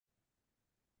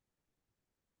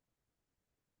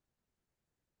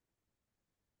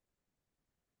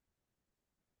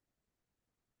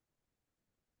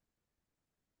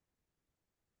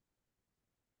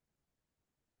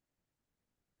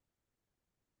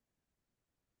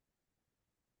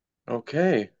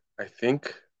Okay, I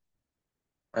think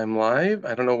I'm live.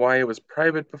 I don't know why it was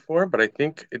private before, but I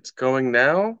think it's going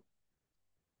now.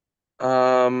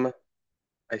 Um,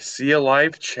 I see a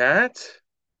live chat.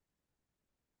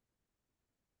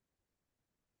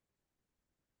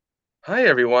 Hi,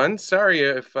 everyone. Sorry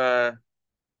if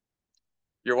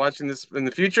you're watching this in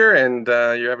the future and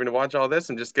you're having to watch all this.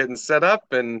 I'm just getting set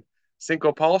up, and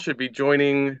Cinco Paul should be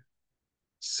joining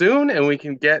soon, and we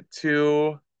can get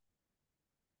to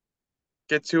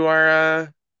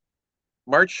our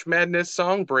March Schmadess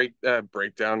Song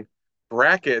breakdown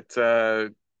bracket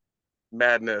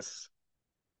madness.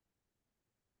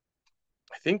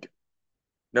 I think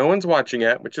no one's watching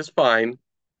it, which is fine.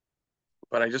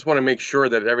 But I just want to make sure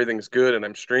that everything's good and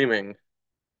I'm streaming.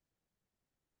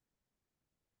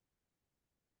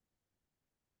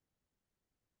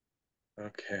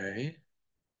 Okay.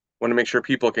 Want to make sure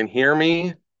people can hear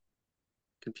me.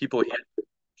 Can people hear?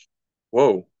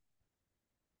 Whoa.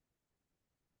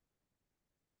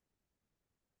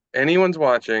 Anyone's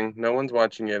watching. No one's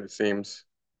watching yet, it seems.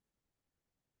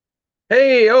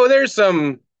 Hey, oh, there's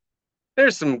some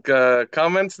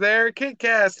comments there.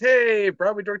 KitCast, hey,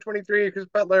 Broadway Dork 23, Chris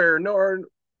Butler,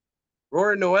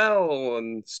 Roar Noel,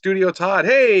 and Studio Todd.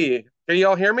 Hey, can you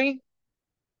all hear me?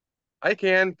 I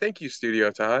can. Thank you, Studio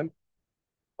Todd.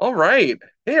 All right.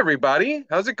 Hey, everybody.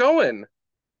 How's it going?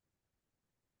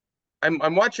 I'm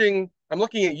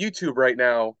looking at YouTube right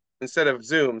now instead of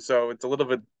Zoom, so it's a little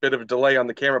bit of a delay on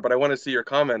the camera, but I want to see your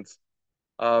comments.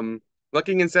 Um,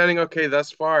 Looking and sounding okay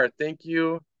thus far. Thank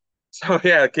you. So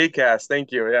yeah, KCast,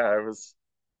 thank you. Yeah, it was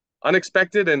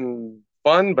unexpected and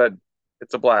fun, but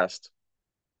it's a blast.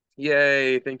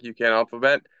 Yay, thank you, Ken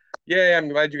Alphabet. Yay, I'm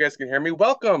glad you guys can hear me.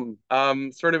 Welcome.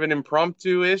 Sort of an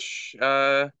impromptu-ish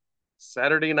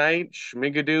Saturday night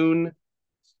Schmigadoon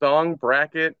song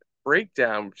bracket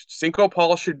breakdown. Cinco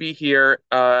Paul should be here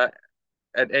at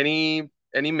any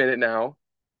minute now.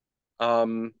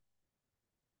 Um,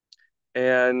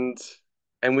 and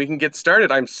and we can get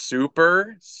started. I'm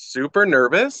super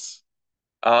nervous.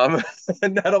 Um,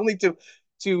 not only to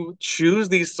choose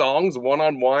these songs one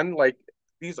on one, like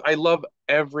these, I love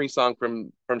every song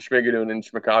from Schmigadoon and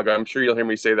Chicago. I'm sure you'll hear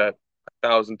me say that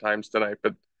 1,000 times tonight,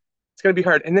 but it's gonna be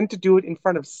hard. And then to do it in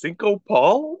front of Cinco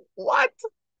Paul, what?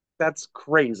 That's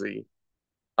crazy.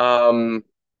 Um,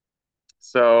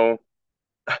 so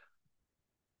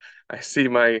I see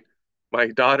my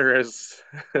daughter is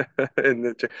in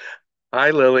the chair.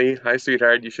 Hi, Lily. Hi,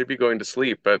 sweetheart. You should be going to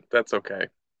sleep, but that's okay.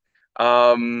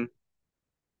 Um,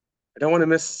 I don't want to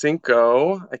miss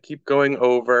Cinco. I keep going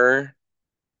over.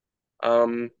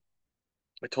 Um,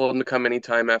 I told him to come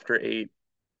anytime after 8.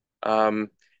 Um,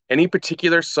 any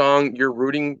particular song you're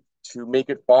rooting to make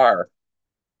it far?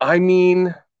 I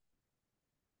mean,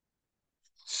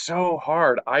 so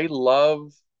hard. I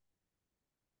love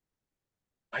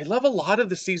a lot of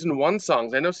the season one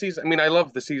songs. I mean, I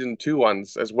love the season two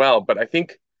ones as well, but I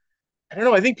don't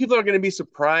know. I think people are going to be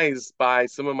surprised by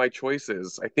some of my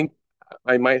choices. I think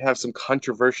I might have some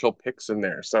controversial picks in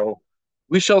there. So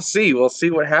we shall see. We'll see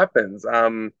what happens.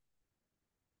 Um,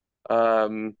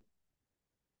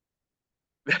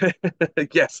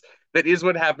 yes, that is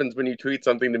what happens when you tweet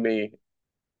something to me,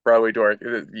 Broadway Dork.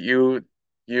 You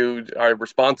are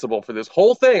responsible for this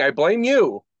whole thing. I blame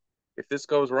you if this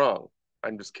goes wrong.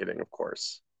 I'm just kidding, of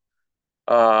course.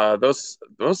 Those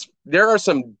there are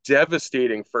some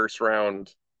devastating first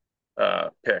round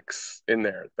picks in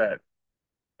there that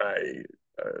I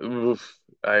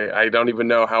I don't even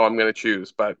know how I'm going to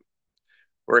choose, but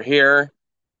we're here.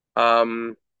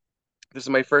 Um, this is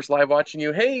my first live watching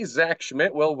you. Hey, Zach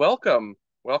Schmidt. Well, welcome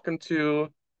to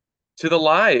the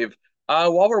live.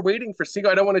 While we're waiting for Cinco,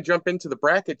 I don't want to jump into the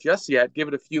bracket just yet. Give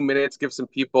it a few minutes. Give some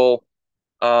people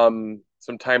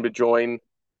some time to join.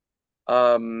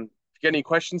 You got any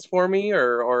questions for me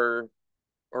or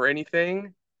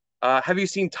anything? Have you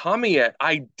seen Tommy yet?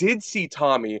 I did see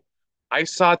Tommy. I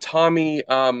saw Tommy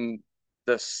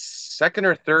the second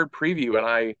or third preview and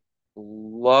I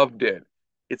loved it.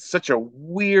 It's such a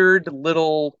weird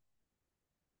little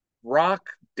rock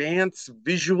dance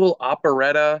visual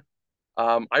operetta.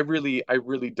 I really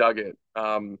dug it.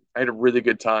 I had a really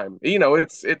good time.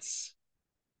 It's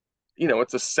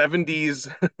a 70s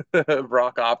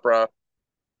rock opera.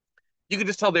 You could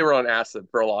just tell they were on acid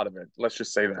for a lot of it. Let's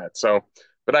just say that. So,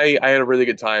 but I had a really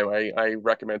good time. I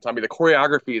recommend Tommy. The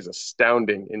choreography is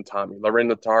astounding in Tommy.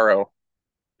 Loren Taro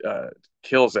uh,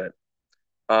 kills it.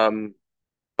 Um,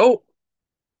 oh,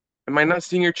 am I not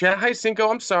seeing your chat? Hi, Cinco.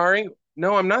 I'm sorry.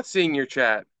 No, I'm not seeing your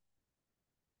chat.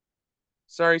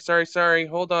 Sorry.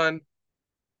 Hold on.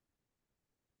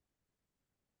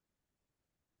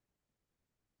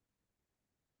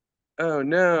 Oh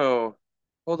no.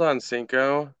 Hold on,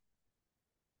 Cinco.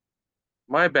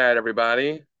 My bad,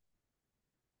 everybody.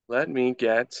 Let me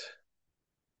get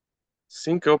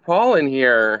Cinco Paul in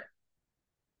here.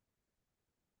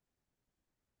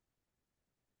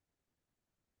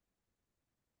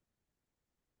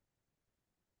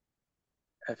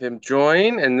 Have him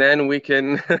join, and then we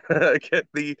can get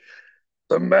the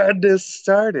madness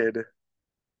started.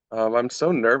 I'm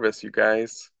so nervous, you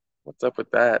guys. What's up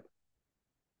with that?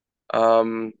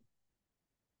 Um,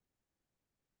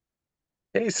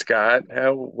 hey Scott,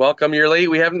 welcome. You're late.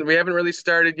 We haven't really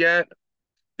started yet.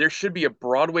 There should be a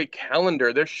Broadway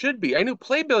calendar. There should be. I knew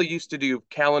Playbill used to do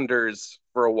calendars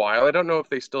for a while. I don't know if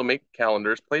they still make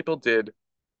calendars.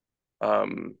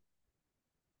 Um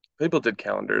Playbill did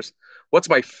calendars. What's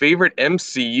my favorite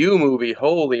MCU movie?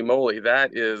 Holy moly,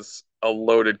 that is a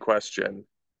loaded question.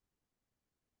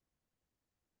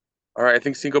 All right, I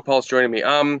think Cinco Paul's joining me.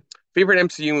 Favorite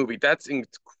MCU movie? That's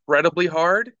incredibly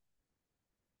hard.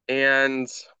 And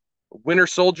Winter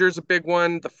Soldier is a big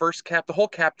one. The whole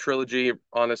Cap trilogy,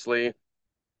 honestly.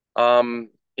 Um,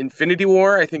 Infinity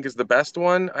War, I think, is the best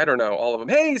one. I don't know, all of them.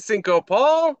 Hey, Cinco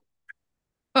Paul,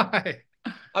 Hi.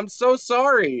 I'm so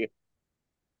sorry.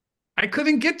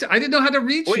 I didn't know how to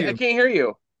reach Wait, I you. can't hear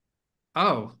you.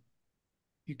 Oh,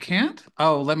 you can't?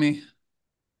 Oh, let me.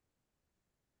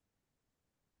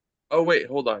 Oh, wait,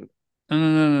 hold on. No,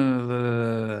 no, no,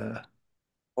 no, no.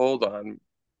 Hold on.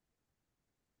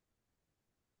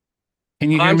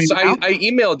 Can you hear me now? I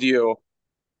emailed you.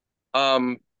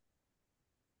 Um,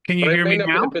 Can you but it hear may me not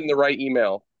have now? been the right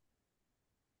email.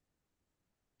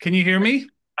 Can you hear me?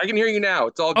 I can hear you now.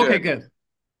 It's all Okay, good. good.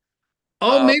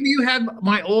 Oh, Um, maybe you had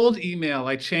my old email.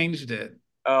 I changed it.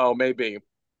 oh, maybe.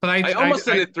 But I almost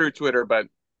sent I it through Twitter, but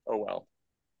oh well.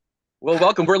 Well,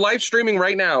 welcome. We're live streaming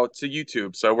right now to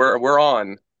YouTube, so we're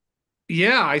on.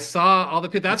 yeah, I saw all the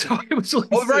people. That's how I was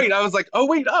Oh, listening. right. I was like, oh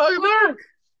wait, oh Mark, no.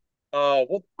 Oh,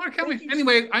 well, Mark, help thank me. you.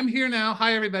 Anyway, I'm here now.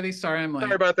 Hi, everybody. Sorry I'm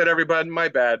Sorry late. about that, everybody. My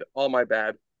bad. All my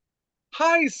bad.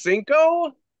 Hi,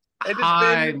 Cinco. It has Hi,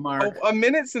 been Mark. a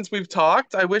minute since we've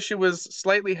talked. I wish it was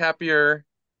slightly happier,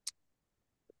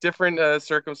 different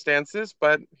circumstances,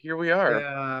 but here we are.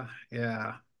 Yeah,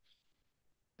 yeah.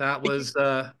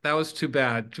 That was too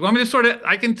bad. Do you want me to sort of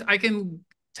I can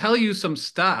tell you some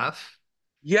stuff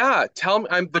Yeah, tell me.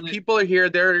 The on it. people are here.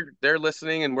 They're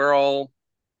listening, and we're all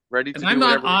ready And to do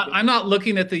whatever we can. I'm not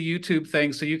looking at the YouTube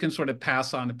thing, so you can sort of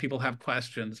pass on if people have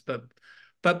questions.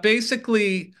 But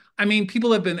basically, I mean,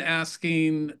 people have been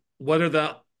asking what are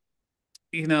the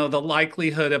the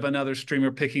likelihood of another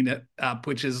streamer picking it up,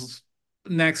 which is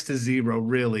next to zero,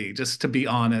 really, just to be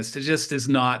honest. It just is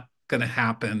not going to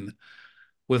happen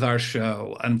with our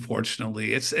show,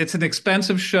 unfortunately. It's an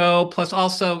expensive show. Plus,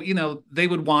 also, they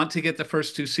would want to get the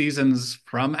first two seasons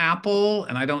from Apple,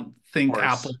 and I don't Of think course,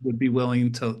 Apple would be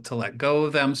willing to let go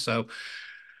of them. So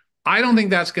I don't think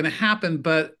that's going to happen.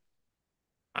 But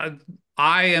I,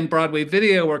 I and Broadway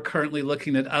Video are currently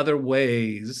looking at other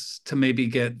ways to maybe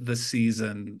get the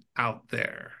season out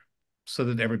there so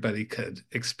that everybody could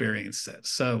experience it.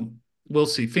 So we'll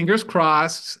see. Fingers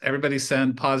crossed. Everybody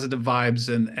send positive vibes,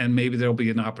 and maybe there'll be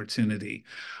an opportunity.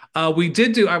 We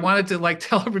did do. I wanted to like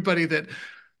tell everybody that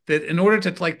in order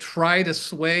to like try to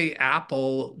sway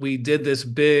Apple, we did this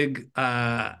big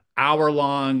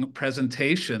hour-long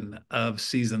presentation of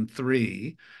season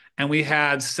three. And we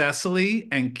had Cecily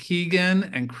and Keegan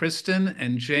and Kristen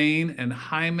and Jane and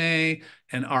Jaime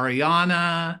and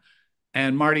Ariana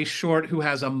and Marty Short, who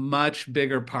has a much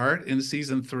bigger part in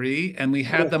season three. And we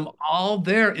had oh, them all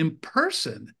there in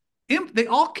person. They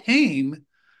all came.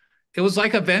 It was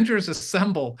like Avengers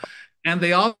Assemble. And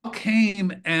they all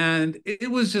came, and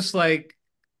it was just like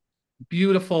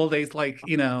beautiful. They like,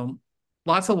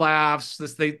 lots of laughs.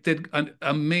 They did an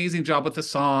amazing job with the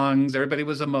songs. Everybody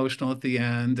was emotional at the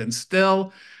end, and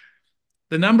still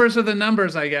the numbers are the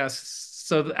numbers, I guess.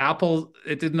 So the Apple,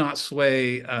 it did not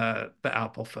sway the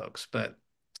Apple folks, but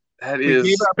that we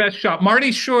gave is our best shot.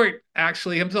 Marty Short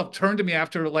actually himself turned to me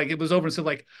after like it was over and said,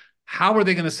 like, how are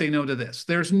they going to say no to this?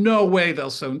 There's no way they'll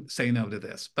say no to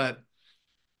this, but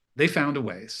they found a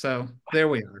way. So there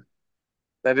we are.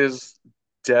 that is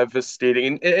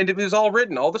devastating, and it was all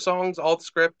written, all the songs, all the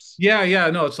scripts. Yeah, yeah,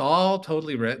 no, it's all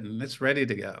totally written. It's ready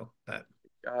to go. But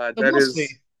That we'll see.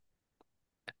 is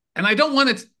And I don't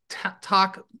want to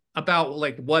talk about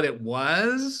like what it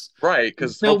was right,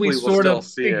 because until we hopefully we'll sort still of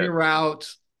see it. figure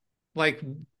out like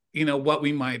what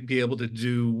we might be able to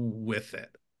do with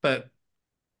it. But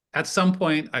at some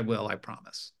point I will, I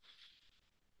promise.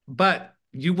 But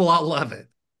you will all love it.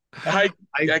 I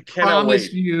I I cannot promise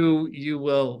wait.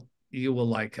 you will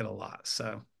like it a lot.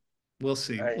 So we'll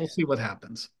see. I We'll see what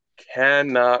happens.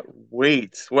 Cannot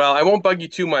wait. Well, I won't bug you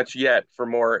too much yet for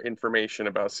more information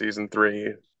about season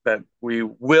three that we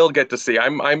will get to see.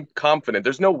 I'm confident.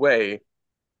 There's no way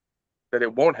that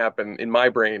it won't happen in my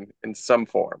brain in some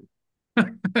form.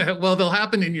 Well, they'll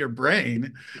happen in your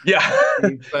brain, Yeah.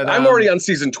 but I'm already on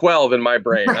season 12 in my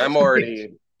brain.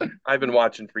 right. I've been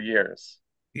watching for years.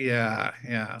 Yeah,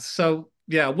 yeah. So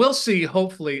yeah, we'll see.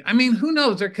 Hopefully, I mean, who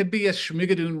knows? There could be a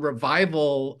Schmigadoon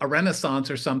revival, a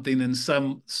renaissance or something, and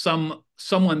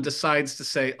someone decides to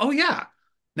say, "Oh yeah,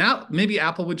 now maybe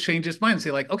Apple would change its mind and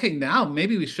say like, okay, now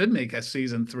maybe we should make a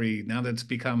season three now that it's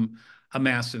become a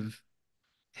massive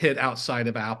hit outside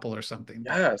of Apple or something."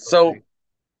 But Yeah. we'll see.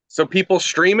 So people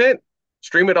stream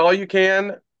it all you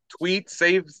can, tweet,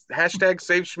 save hashtag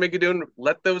save Schmigadoon.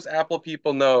 Let those Apple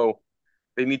people know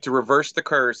they need to reverse the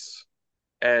curse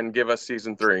and give us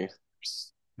season three.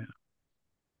 Yeah.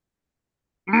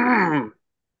 Mm,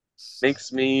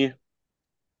 makes me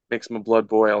makes my blood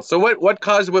boil. So what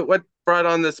brought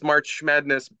on this March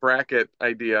Schmadess bracket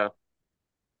idea?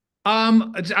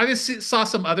 I just saw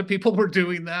some other people were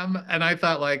doing them, and I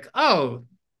thought like, oh,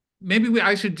 maybe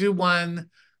I should do one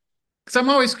because I'm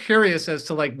always curious as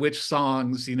to like which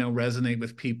songs resonate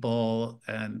with people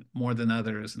and more than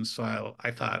others. And so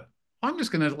I thought I'm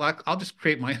just gonna like I'll just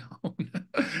create my own.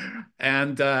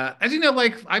 And as you know,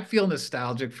 like I feel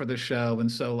nostalgic for the show,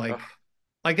 and so Ugh,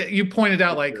 like you pointed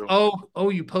out, me like too. oh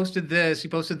you posted this, you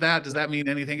posted that. Does that mean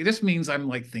anything? It just means I'm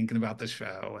like thinking about the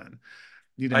show, and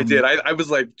I did. maybe I was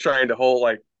like trying to hold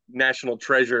like national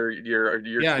treasure your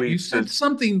yeah, you tweets to said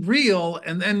something real,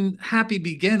 and then happy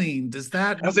beginning. Does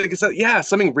that? I was like, yeah,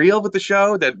 something real with the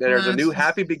show that there's a It's new just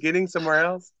happy beginning somewhere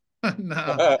else.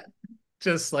 no.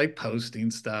 Just like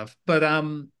posting stuff. But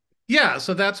yeah,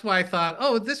 so that's why I thought,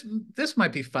 oh, this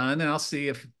might be fun and I'll see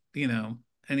if,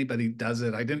 anybody does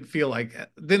it. I didn't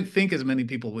think as many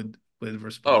people would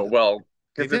Oh, respond. well,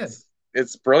 They because did.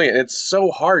 it's brilliant. It's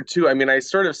so hard too. I mean, I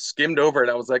sort of skimmed over it.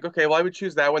 I was like, okay, well, I would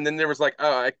choose that one. Then there was like,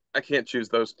 oh, I can't choose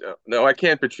those two. No, I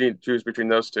can't choose between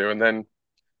those two. And then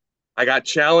I got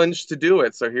challenged to do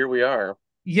it. So here we are.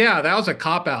 Yeah, that was a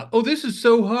cop out. Oh, this is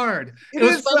so hard. It It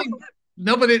was is so funny.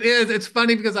 No, but it is. It's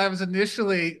funny because I was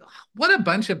initially, what a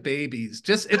bunch of babies.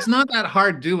 Just it's not that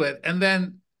hard, do it. And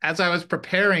then as I was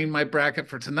preparing my bracket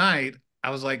for tonight, I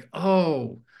was like,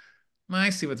 oh, I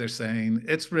see what they're saying.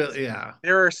 It's really, yeah.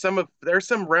 there are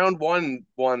some round one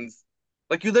ones.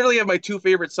 Like you literally have my two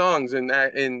favorite songs in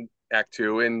Act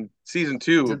Two. In season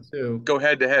two Season two. go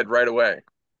head to head right away.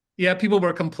 Yeah, people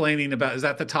were complaining about is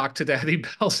that the talk to daddy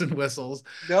bells and whistles?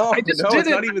 No, I just no, did it's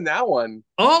it. not even that one.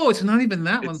 Oh, it's not even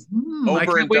that one. It's I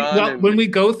over can't and wait. done Well, when and we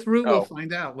go through, we'll oh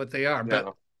find out what they are.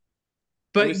 yeah.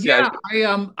 Let me But see. I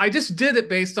yeah, I just did it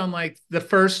based on like the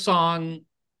first song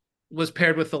was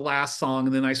paired with the last song,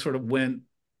 and then I sort of went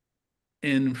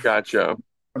in gotcha.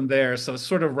 from there. So it's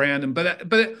sort of random, but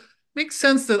it makes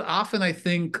sense that often I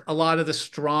think a lot of the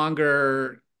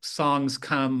stronger songs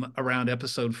come around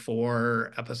episode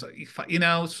four, episode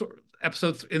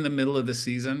in the middle of the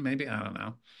season. Maybe I don't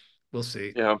know. We'll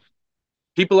see. Yeah.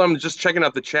 People, I'm just checking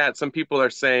out the chat. Some people are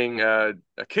saying a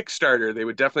Kickstarter. They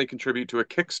would definitely contribute to a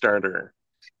Kickstarter.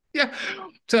 Yeah,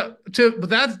 but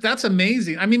that's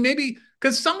amazing. I mean, maybe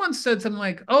because someone said something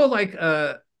like, "Oh, like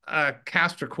a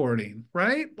cast recording,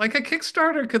 right? Like a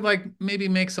Kickstarter could like maybe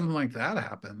make something like that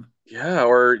happen." Yeah,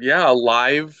 or yeah, a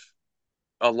live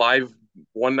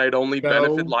one night only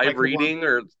benefit Go live like a one. reading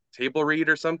or table read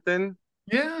or something.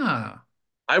 Yeah.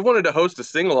 I wanted to host a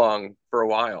sing along for a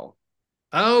while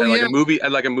Oh at like yeah.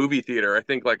 a movie theater. I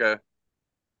think like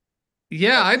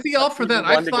Yeah, I'd be a all for that. season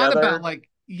one I've thought about together. like,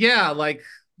 yeah, like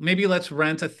maybe let's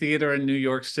rent a theater in New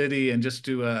York City and just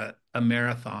do a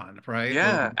marathon, right?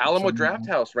 Where Yeah, we watch Alamo them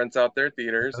all. Drafthouse rents out their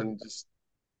theaters and just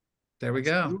There we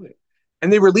let's go. do it.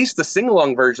 And they released the sing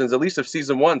along versions, at least of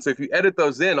season one. So if you edit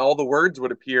those in, all the words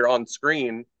would appear on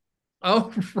screen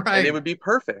Oh, and it right. would be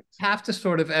perfect. Have to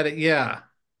sort of edit. Yeah.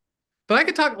 But I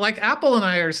could talk like Apple and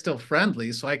I are still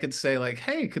friendly, so I could say like,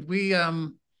 "Hey, could we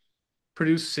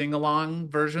produce sing-along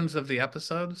versions of the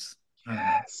episodes?" I don't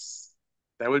know. Yes.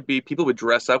 That would be people would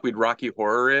dress up, we'd Rocky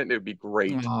Horror it, and it would be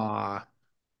great. Aw,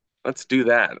 Let's do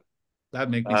that. that'd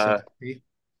make me so Uh happy.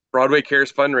 Broadway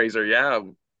Cares fundraiser. Yeah,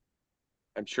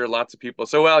 I'm sure lots of people.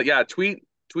 So well, yeah, tweet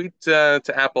to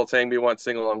Apple saying we want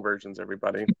sing along versions,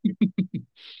 everybody.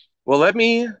 Well, let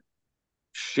me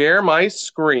share my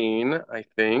screen, I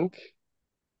think.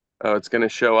 Oh, it's going to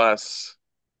show us.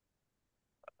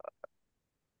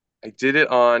 I did it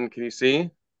on, can you see?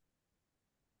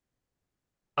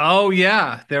 Oh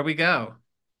yeah, there we go.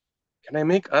 Can I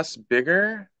make us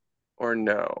bigger or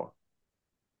no?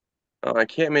 Oh, I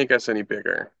can't make us any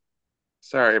bigger.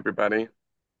 Sorry, everybody.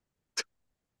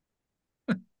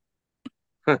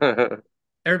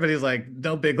 Everybody's like,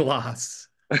 no big loss.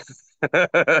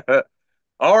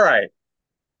 All right.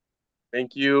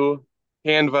 Thank you,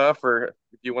 Canva, for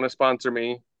if you want to sponsor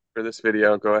me for this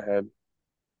video, go ahead.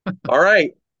 All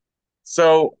right.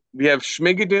 So we have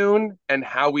Schmigadoon and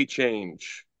How We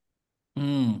Change.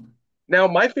 Mm, Now,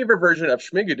 my favorite version of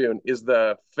Schmigadoon is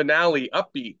the finale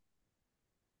upbeat.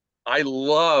 I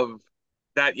love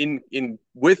that in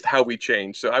with How We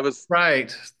Change. So I was,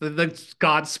 right. The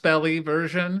Godspelly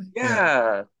version. Yeah.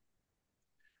 yeah,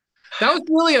 That was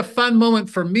really a fun moment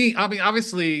for me. I mean,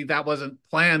 obviously that wasn't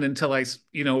planned until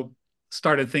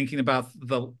started thinking about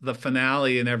the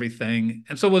finale and everything.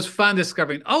 And so it was fun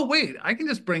discovering, oh wait, I can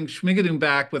just bring Schmigadoon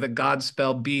back with a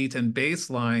Godspell beat and bass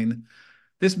line.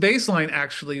 This bass line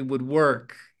actually would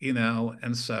work.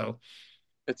 And so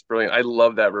it's brilliant. I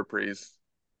love that reprise.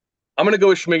 I'm gonna go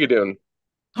with Schmigadoon.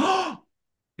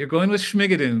 you're going with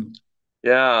Schmigadoon.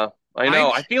 Yeah, I I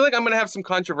know. I feel like I'm gonna have some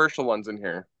controversial ones in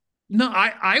here. No,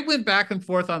 I went back and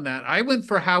forth on that. I went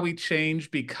for How We Change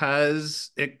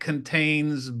because it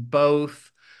contains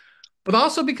both, but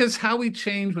also because How We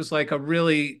Change was like a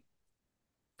really,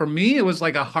 for me, it was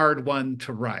like a hard one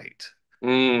to write.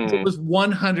 It Mm. was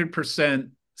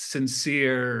 100%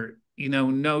 sincere,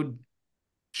 no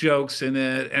jokes in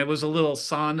it. And it was a little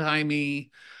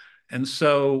Sondheimy. And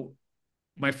so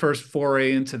my first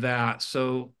foray into that.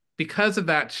 So because of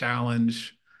that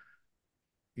challenge,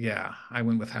 yeah, I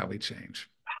went with How We Change.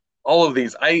 All of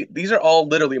these are all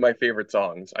literally my favorite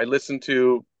songs. I listen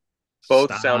to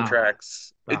both Stop.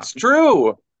 soundtracks. It's Stop.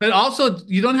 true. But also,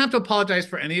 you don't have to apologize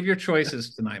for any of your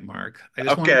choices tonight, Mark. I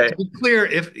just want to Okay, be clear,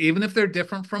 if even if they're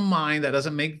different from mine, that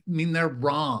doesn't mean they're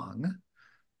wrong.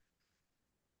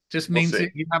 Just we'll means see.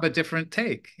 that you have a different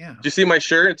take. Yeah. Do you see my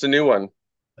shirt? It's a new one.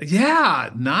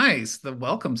 Yeah, nice. The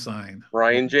welcome sign.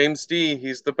 Ryan James D.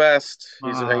 He's the best.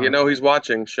 Ah, He's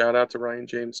watching. Shout out to Ryan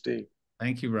James D.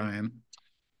 thank you, Ryan.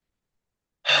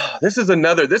 This is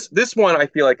another this one I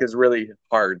feel like is really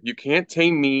hard. You can't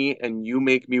tame me and you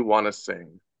make me want to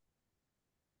sing.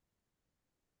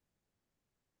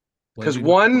 What have Because you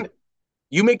got? one,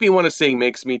 you make me want to sing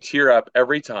makes me tear up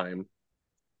every time,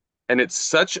 and it's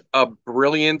such a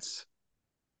brilliant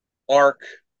arc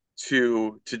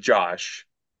to Josh.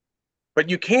 But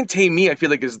you can't tame me. I feel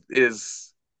like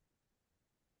is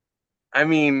I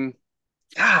mean,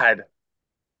 God,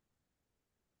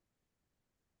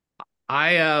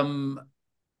 I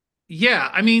yeah,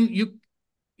 I mean,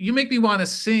 you make me want to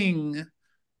sing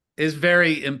is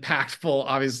very impactful,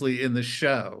 obviously, in the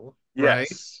show, right?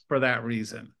 yes. For that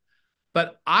reason.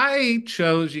 But I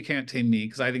chose You Can't Tame Me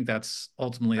because I think that's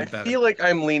ultimately a I better. feel like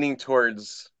I'm leaning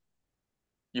towards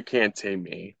you can't tame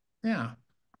me. Yeah,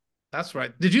 that's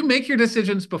right. Did you make your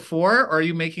decisions before, or are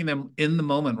you making them in the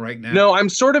moment right now? No, I'm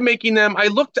sort of making them. I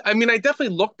mean, I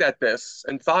definitely looked at this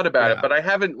and thought about it, Yeah, but I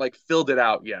haven't like filled it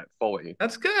out yet fully.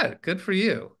 that's good. Good for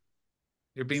you.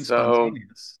 You're being So,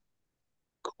 spontaneous.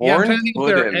 Yeah, I'm corn trying to think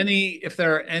pudding. if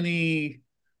there are any.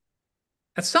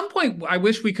 At some point, I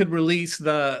wish we could release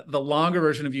the longer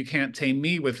version of You Can't Tame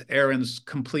Me with Aaron's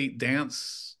complete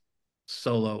dance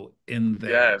solo in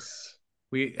there. Yes.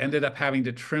 We ended up having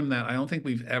to trim that. I don't think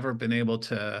we've ever been able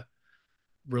to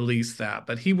release that,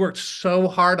 but he worked so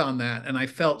hard on that and I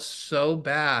felt so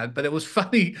bad. But it was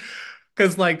funny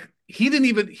because like he didn't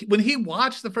even when he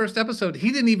watched the first episode,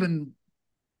 he didn't even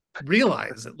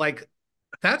realize it. Like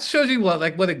that shows you what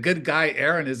a good guy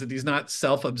Aaron is, that he's not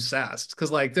self-obsessed.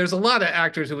 Because like there's a lot of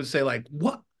actors who would say, like,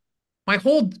 what,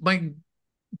 my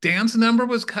dance number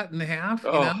was cut in half.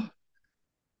 Oh,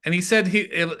 And he said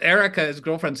Erica, his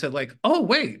girlfriend, said, like, oh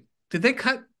wait, did they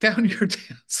cut down your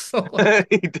dance? So like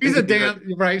he he's a didn't even. dance,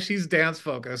 right? She's dance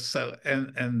focused. So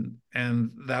and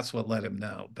that's what let him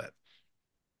know. But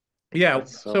yeah,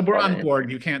 That's so so we're on funny.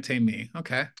 board. You Can't Tame Me.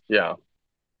 Okay. Yeah.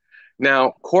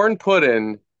 Now, corn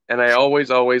pudding, and I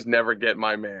always never get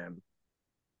my man.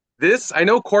 This, I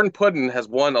know corn pudding has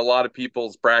won a lot of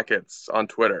people's brackets on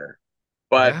Twitter,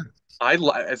 but Yeah.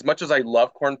 as much as I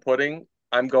love corn pudding,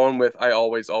 I'm going with I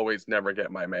always never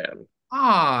get my man.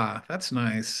 Ah, that's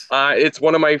nice. It's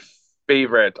one of my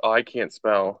favorite. Oh, I can't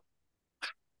spell.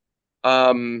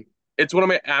 Um, it's one of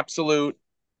my absolute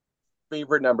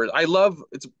favorite numbers. I love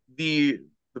it's the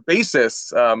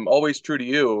basis. Always True to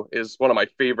You is one of my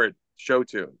favorite show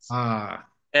tunes, Ah,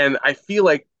 and I feel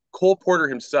like Cole Porter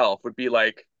himself would be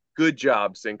like, "Good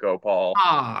job, Cinco Paul.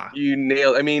 ah, You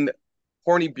nailed." I mean,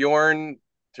 Horny Bjorn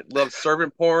loves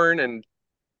servant porn, and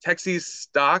Texie's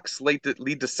stocks lead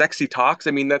to sexy talks.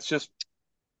 I mean, that's just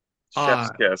chef's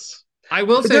ah. kiss. I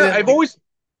will But say then that like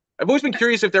I've always been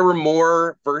curious if there were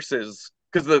more verses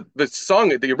because the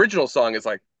original song is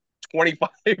like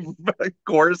 25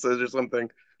 choruses or something,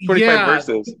 25 Yeah,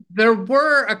 verses. there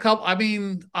were a couple. I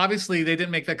mean, obviously they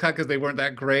didn't make the cut because they weren't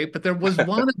that great, but there was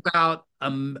one about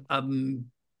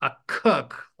a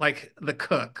cook, like the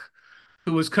cook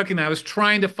who was cooking. I was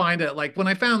trying to find it. Like when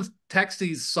I found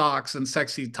Texie's socks and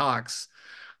sexy talks,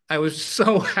 I was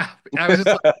so happy. I was just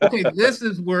like, okay, this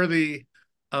is worthy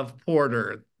of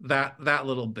Porter. That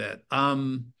little bit.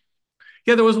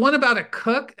 Yeah, there was one about a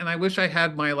cook, and I wish I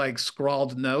had my like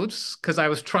scrawled notes because I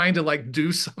was trying to like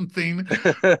do something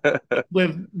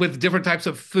with different types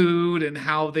of food and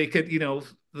how they could,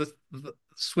 the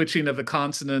switching of the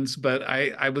consonants, but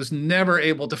I was never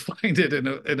able to find it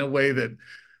in a way that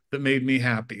made me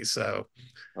happy. So,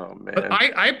 Oh but man.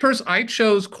 I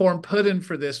chose corn pudding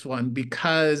for this one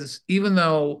because even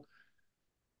though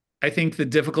I think the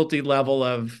difficulty level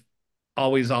of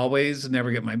always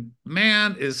never get my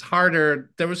man is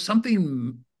harder. There's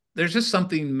just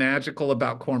something magical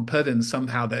about corn pudding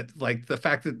somehow that like the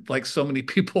fact that like so many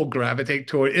people gravitate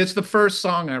toward it's the first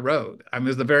song I wrote. I mean,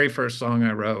 it's the very first song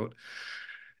I wrote.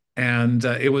 And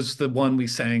it was the one we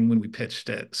sang when we pitched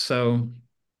it. So,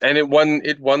 And it won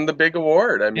the big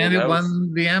award. I and mean, it that was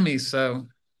won the Emmy. So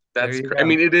there you I go.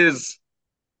 mean, it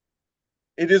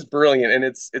is brilliant, and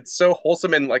it's so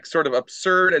wholesome and like sort of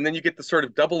absurd, and then you get the sort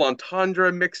of double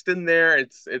entendre mixed in there.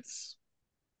 It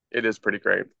is pretty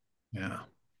great. Yeah.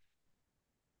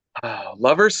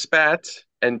 Lover Spat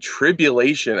and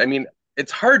Tribulation. I mean,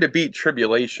 it's hard to beat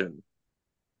Tribulation.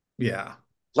 Yeah.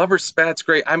 Lover Spat's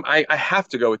great. I have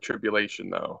to go with Tribulation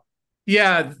though.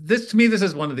 Yeah. This to me, this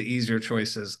is one of the easier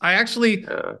choices. I actually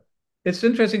Yeah. It's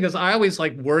interesting because I always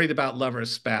like worried about Lover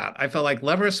Spat. I felt like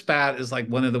Lover Spat is like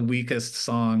one of the weakest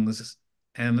songs,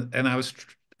 and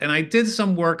I did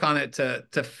some work on it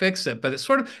to fix it, but it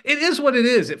is what it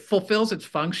is. It fulfills its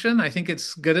function. I think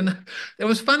it's good enough. It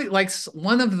was funny, like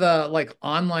one of the like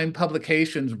online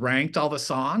publications ranked all the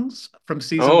songs from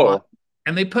season one, Oh,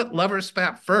 and they put Lover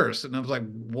Spat first, and I was like,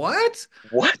 what?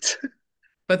 what?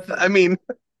 But I mean,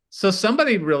 so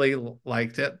somebody really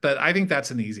liked it, but I think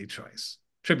that's an easy choice.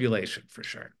 Tribulation for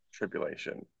sure.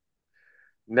 Tribulation.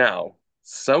 Now,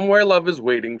 Somewhere Love is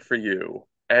Waiting for You,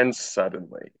 and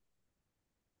Suddenly.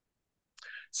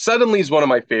 Suddenly is one of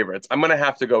my favorites. I'm gonna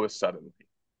have to go with Suddenly.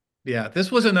 Yeah,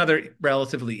 this was another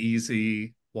relatively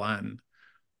easy one.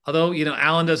 Although,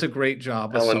 Alan does a great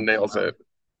job with Ellen Somewhere nails Love. it.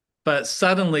 But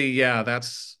suddenly, yeah,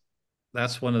 that's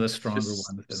one of the It's stronger just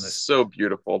ones in this. so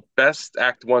beautiful. Best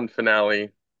Act One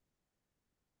finale.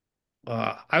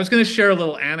 I was going to share a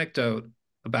little anecdote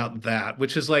about that,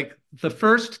 which is like the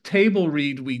first table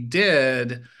read we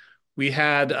did, we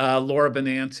had Laura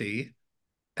Benanti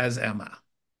as Emma.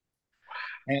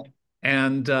 And,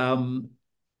 and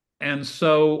And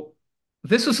so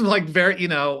this is like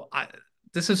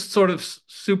this is sort of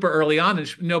super early on,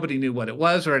 and nobody knew what it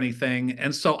was or anything.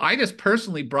 And so I just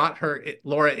personally brought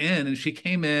Laura in, and she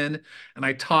came in, and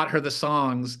I taught her the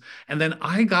songs. And then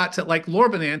I got to like Laura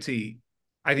Benanti,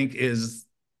 I think is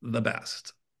the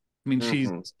best. I mean, she's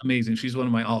Hmm. amazing. She's one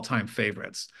of my all-time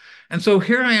favorites. And so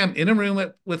here I am in a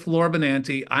room with Laura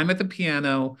Benanti. I'm at the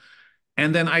piano,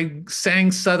 and then I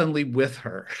sang suddenly with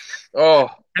her. Oh,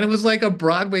 And it was like a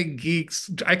Broadway geeks.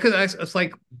 I was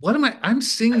like, what am I? I'm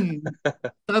singing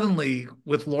suddenly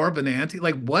with Laura Benanti.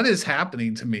 Like, what is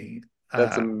happening to me?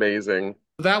 that's Uh, amazing.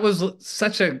 that was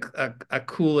such a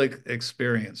cool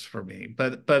experience for me.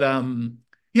 But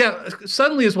yeah,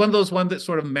 suddenly is one of those ones that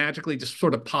sort of magically just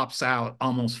sort of pops out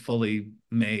almost fully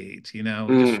made, it just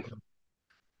Mm, sort of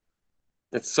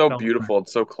it's so felt right. beautiful.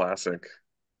 It's so classic.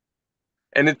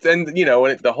 And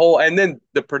the whole and then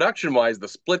the production wise, the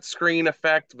split screen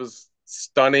effect was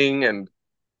stunning, and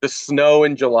the snow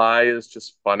in July is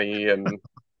just funny and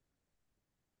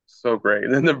so great.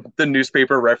 And then the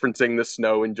newspaper referencing the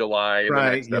snow in July in the Right,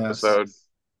 next yes. episode.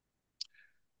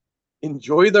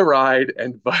 Enjoy the ride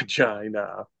and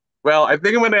vagina. Well, I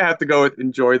think I'm gonna have to go with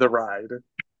enjoy the ride.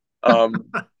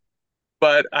 Um,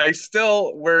 but I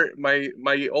still where my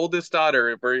oldest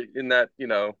daughter, we're in that,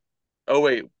 oh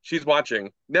wait, she's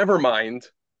watching. Never mind.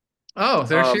 Oh,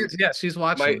 there she Um, is. Yeah, she's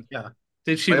my watching. Yeah.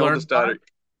 Did she my learn oldest a lot? daughter,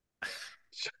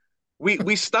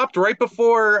 we stopped right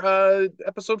before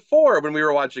episode 4 when we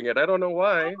were watching it. I don't know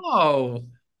why, Oh,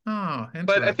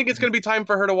 but I think it's interesting. going to be time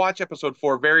for her to watch episode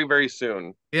 4 very, very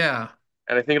soon, Yeah.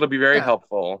 and I think it'll be very Yeah.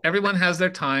 helpful. Everyone has their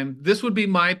time. This would be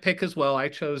my pick as well. I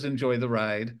chose Enjoy the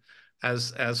Ride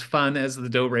as fun as the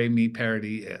Do Re Mi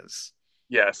parody is.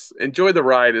 Yes, enjoy the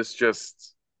ride is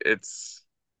just it's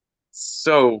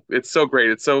it's so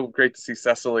great. It's so great to see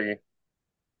Cecily,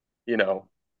 you know,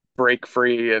 break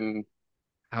free and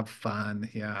Have fun.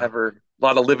 have Yeah. her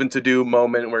lot of living to do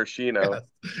moment where she,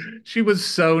 She was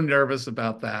so nervous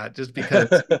about that just because,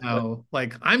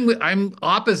 like I'm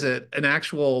opposite an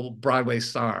actual Broadway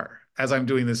star as I'm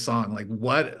doing this song. Like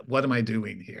what am I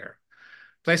doing here?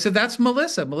 But I said, that's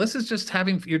Melissa. Melissa's just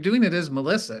having, you're doing it as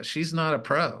Melissa. She's not a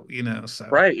pro, so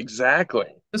right, exactly.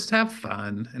 just have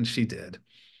fun. And she did.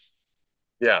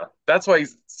 Yeah, that's why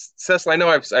Cecily. I know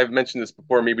I've mentioned this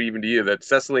before, maybe even to you, that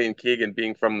Cecily and Keegan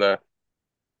being from the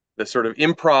sort of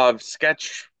improv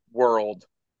sketch world,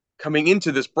 coming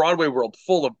into this Broadway world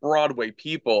full of Broadway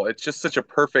people, it's just such a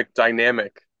perfect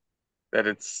dynamic that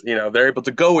they're able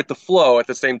to go with the flow at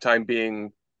the same time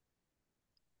being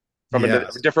from a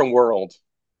Yes. different world.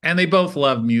 And they both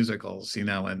love musicals,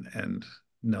 and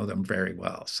know them very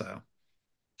well. So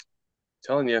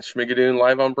Telling you, Schmigadoon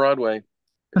live on Broadway,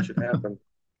 it should happen.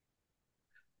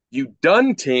 You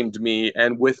done tamed me,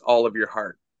 and with all of your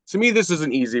heart. To me, this is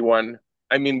an easy one.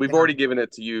 I mean, we've yeah. already given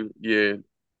it to you. You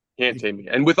can't tame me,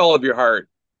 and with all of your heart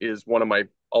is one of my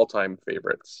all-time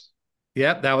favorites.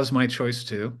 Yep, that was my choice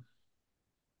too.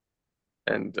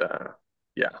 And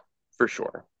yeah, for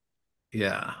sure.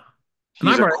 Yeah. And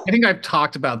He's a I think I've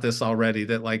talked about this already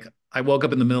that like I woke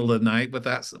up in the middle of the night with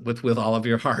that with all of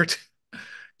your heart in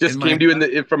just my came to you in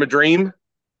the from a dream.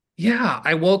 Yeah,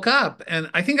 I woke up and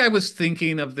I think I was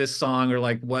thinking of this song or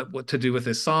like what to do with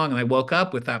this song. And I woke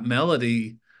up with that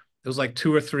melody. It was like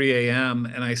 2 or 3 a.m.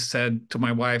 And I said to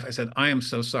my wife, I said, I am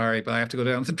so sorry, but I have to go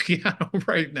down to the piano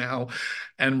right now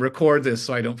and record this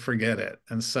so I don't forget it.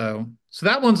 And so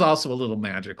that one's also a little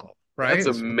magical, right? That's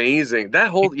It's amazing.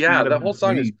 out of That a whole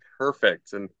song is dream.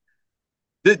 perfect. And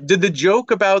did the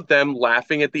joke about them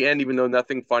laughing at the end, even though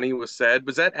nothing funny was said,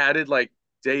 was that added like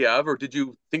day of, or did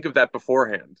you think of that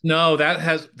beforehand? No,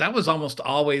 that was almost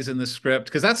always in the script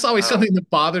because that's always Wow. something that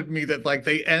bothered me that like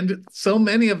they end so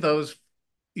many of those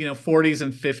 40s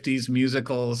and 50s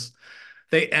musicals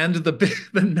they end the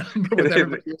number with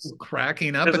everybody just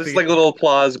cracking up There's at just the like little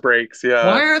applause breaks. Yeah.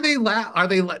 why are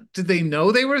they did they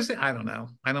know they were I don't know.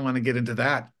 I don't want to get into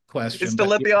that It's question, to but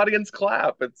let yeah. the audience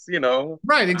clap.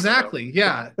 Right, I don't know. exactly.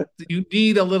 Yeah. You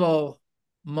need a little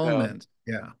Yeah. moment.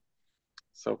 Yeah.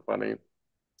 So funny.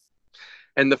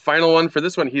 And the final one for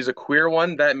this one, he's a queer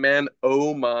one. That man,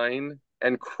 oh mine,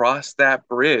 and cross that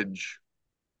bridge.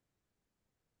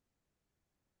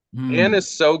 Anne Hmm. is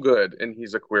so good, and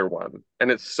he's a queer one, and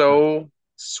it's so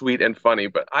sweet and funny.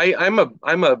 But I'm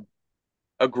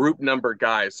a group number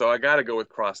guy, so I gotta go with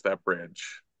cross that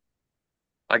bridge.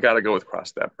 I gotta go with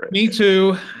cross that Me bridge.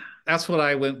 too. That's what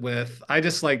I went with. I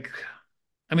just like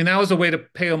I mean, that was a way to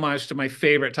pay homage to my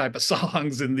favorite type of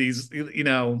songs in these,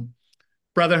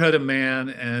 Brotherhood of Man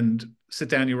and Sit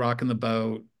Down, You Rock in the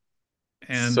Boat.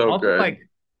 And So also good. like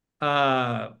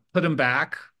Put Him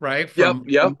Back, right? Yep,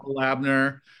 yep. From Will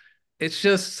Abner. It's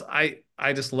just I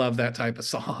just love that type of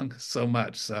song so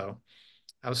much. So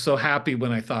I was so happy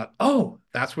when I thought, oh,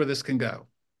 that's where this can go.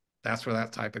 That's where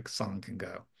that type of song can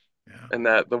go. Yeah. And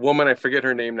that the woman, I forget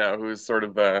her name now, who's sort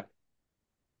of the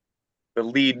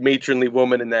lead matronly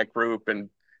woman in that group, and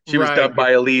she was Right. dubbed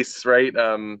by Elise, right?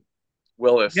 Yeah,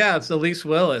 Willis. it's Elise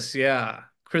Willis. Yeah.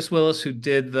 Chris Willis, who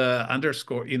did the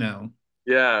underscore,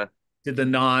 Yeah, did the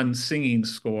non-singing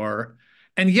score.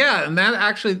 And yeah, and that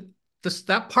actually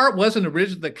that part wasn't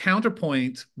original, the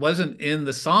counterpoint wasn't in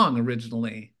the song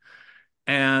originally.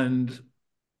 And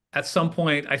at some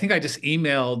point, I think I just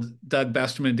emailed Doug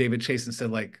Besterman and David Chase and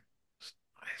said, like,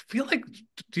 I feel like,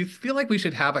 do you feel like we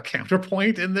should have a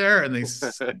counterpoint in there? And they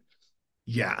said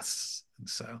yes. And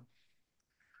so,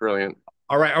 brilliant.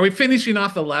 all right, are we finishing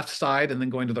off the left side and then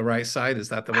going to the right side? Is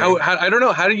that the way? How I don't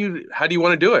know. How do you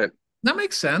want to do it? That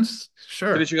makes sense.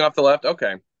 Sure. Finishing off the left.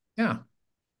 Okay. Yeah.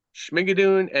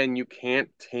 Schmigadoon and You Can't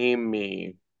Tame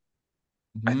Me.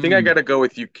 I think I Hmm. gotta go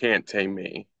with You Can't Tame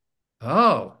Me.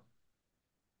 Oh,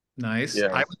 nice. I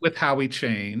Yeah. went with How We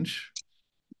Change.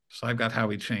 So I've got How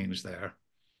We Change there.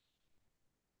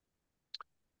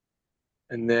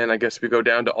 And then I guess we go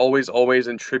down to Always, Always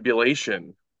in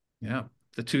Tribulation. Yeah.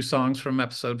 The two songs from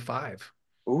episode 5.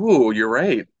 Ooh, you're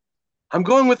right. I'm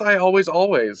going with I Always,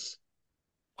 Always.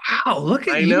 Wow, look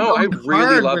at I you know. I going really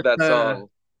hard love with that the song.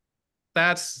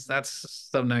 that's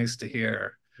so nice to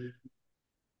hear.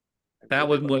 I That really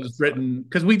one love was that song. written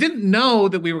because we didn't know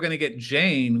that we were going to get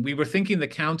Jane. We were thinking the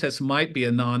Countess might be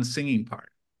a non-singing part.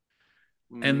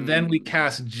 And then we Mm.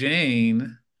 cast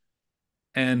Jane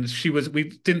and we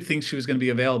didn't think she was going to be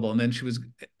available. And then she was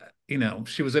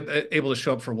able to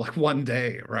show up for like one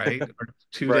day, right? Or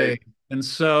two Right. days. And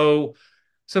so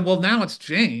said, well, now it's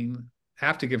Jane.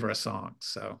 Have to give her a song.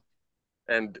 So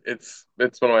And it's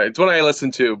one I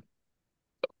listen to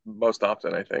most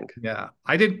often, I think. Yeah.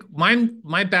 I did mine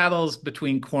my battles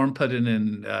between corn pudding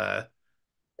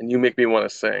And you make me want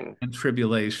to sing. and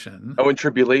tribulation. Oh, and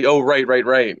tribulate. Oh, right, right,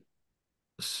 right.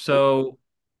 So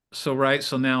right,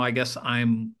 so now I guess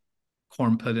I'm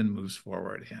corn pudding moves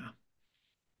forward. Yeah.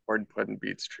 Corn pudding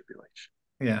beats tribulation.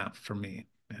 Yeah, for me.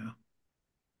 Yeah.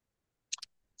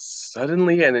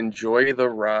 Suddenly and enjoy the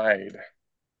ride.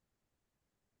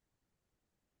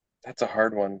 That's a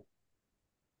hard one.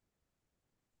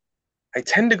 I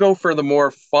tend to go for the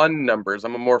more fun numbers.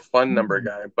 I'm a more fun number Hmm.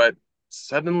 guy, but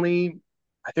suddenly,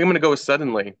 I think I'm going to go with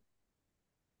suddenly.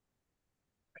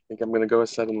 I think I'm going to go with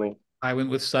suddenly. I went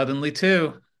with suddenly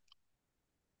too.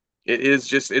 It is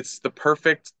just, it's the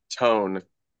perfect tone.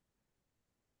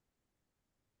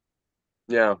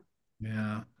 Yeah,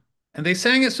 Yeah. And they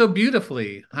sang it so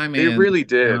beautifully. Hi they man. really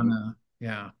did.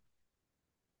 Yeah.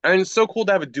 And it's so cool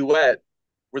to have a duet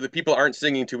where the people aren't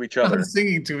singing to each I'm other.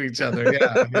 singing to each other.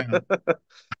 Yeah, yeah.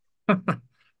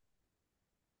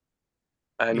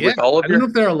 And Yeah. with all I of don't know your,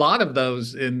 if there are a lot of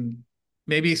those in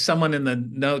maybe someone in the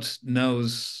notes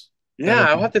knows yeah, better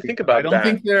I'll than have to me, think but I about don't that.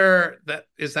 think they're that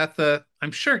is that the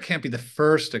I'm sure it can't be the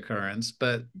first occurrence,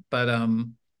 but a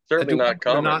Certainly duet not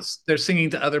where they're not common. they're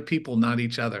singing to other people, not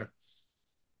each other.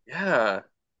 Yeah.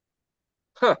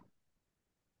 Huh.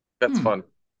 That's Hmm. fun.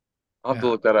 I'll have to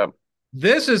Yeah. look that up.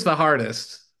 This is the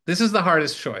hardest. This is the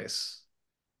hardest choice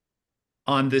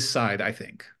on this side, I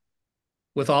think.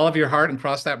 With all of your heart and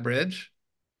cross that bridge.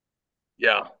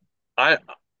 Yeah. I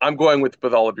I'm going with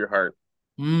all of your heart.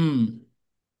 Hmm.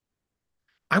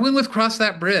 I went with cross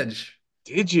that bridge.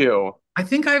 Did you? I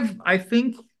think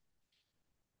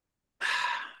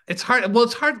it's hard. Well,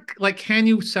 it's hard. Like, can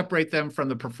you separate them from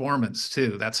the performance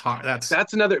too? That's hard. That's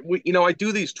That's another I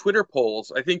do these Twitter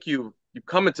polls. I think you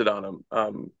commented on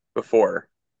them before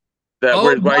that oh,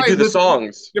 where I right. do the With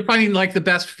songs. you're finding like the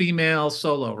best female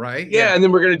solo, right? Yeah. Yeah, and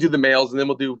then we're gonna do the males, and then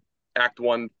we'll do Act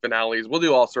One finales. We'll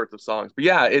do all sorts of songs. But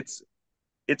yeah, it's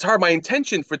hard. My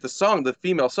intention for the song, the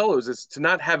female solos, is to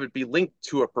not have it be linked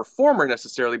to a performer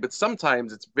necessarily, but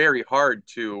sometimes it's very hard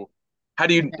to how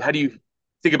do you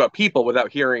think about people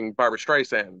without hearing Barbara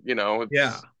Streisand?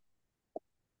 Yeah. It's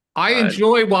I uh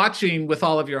enjoy watching With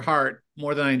All of Your Heart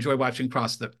more than I enjoy watching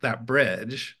Cross that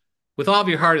Bridge. With All of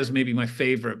Your Heart is maybe my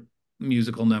favorite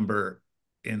musical number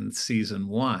in season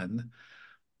one.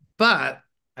 But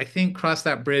I think Cross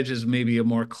That Bridge is maybe a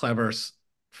more clever,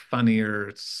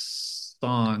 funnier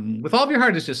song. With All of Your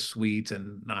Heart is just sweet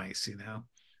and nice, you know?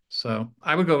 So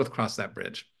I would go with Cross That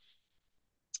Bridge.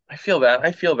 I feel that.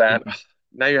 I feel that.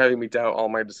 Now you're having me doubt all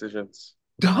my decisions.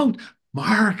 Don't,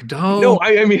 Mark, No, don't.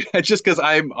 I mean it's just because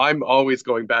I'm always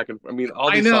going back and I mean all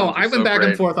I these know. songs are I went so back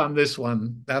and great. forth on this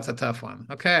one. That's a tough one.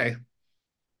 Okay.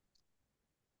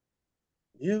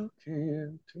 You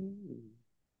can't.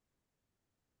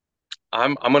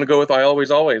 I'm gonna go with I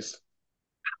always always.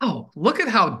 Oh, look at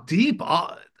how deep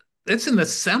it's in the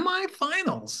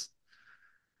semifinals.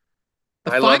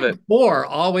 The I love final it. four,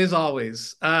 always,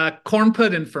 always. Corn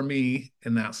pudding for me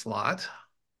in that slot.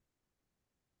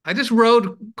 I just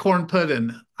rode corn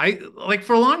pudding. I like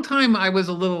for a long time I was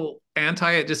a little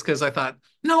anti it just because I thought,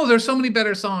 no, there's so many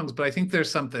better songs, but I think there's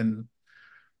something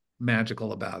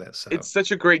magical about it. So It's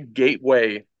such a great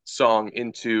gateway song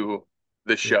into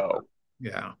the yeah, show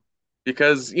yeah.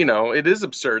 because it is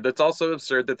absurd. It's also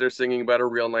absurd that they're singing about a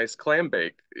real nice clam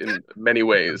bake in many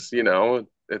ways.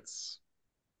 It's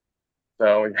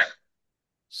so yeah.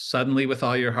 Suddenly with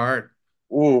all your heart.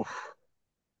 Ooh,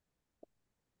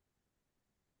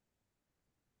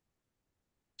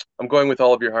 I'm going with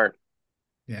all of your heart.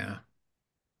 Yeah, I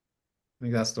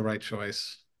think that's the right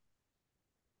choice.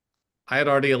 I had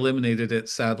already eliminated it,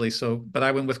 sadly, so but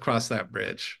I went with Cross That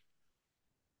Bridge.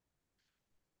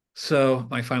 So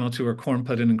my final two are corn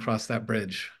pudding and Cross That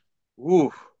Bridge.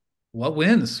 Ooh. What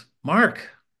wins? Mark.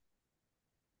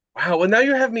 Wow. Well, now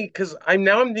you have me because I'm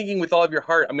thinking with all of your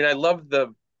heart. I mean, I love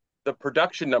the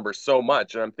production numbers so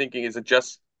much, and I'm thinking, is it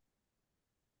just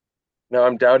now?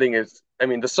 I'm doubting is. I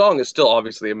mean, the song is still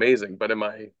obviously amazing, but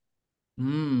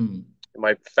Hmm. am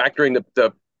I factoring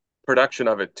the production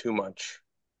of it too much?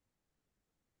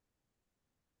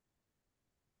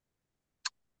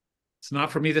 It's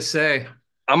not for me to say.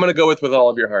 I'm gonna go with all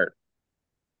of your heart.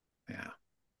 Yeah,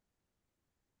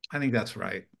 I think that's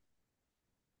right.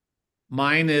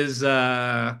 Mine is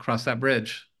Cross That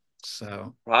Bridge.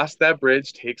 So Cross that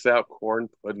bridge takes out corn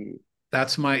pudding.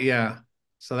 that's my yeah.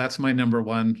 So that's my number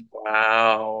one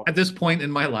Wow. at this point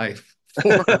in my life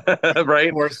for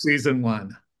Right? season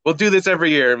one. We'll do this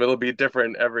every year, and it'll be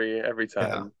different every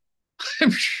Yeah. time.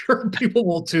 I'm sure people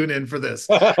will tune in for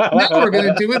this. Now we're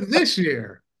gonna do it this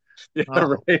year. Yeah,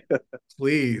 Oh, right.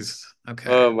 please.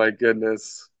 Okay. Oh my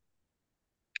goodness.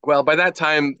 Well, by that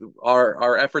time,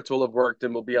 our efforts will have worked,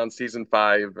 and we'll be on season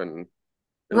 5, and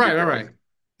it'll be Right, good. right.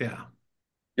 Yeah.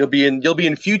 You'll be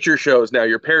in future shows now.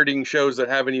 You're parodying shows that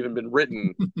haven't even been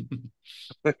written.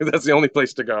 That's the only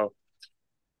place to go.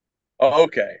 Oh,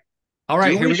 okay. All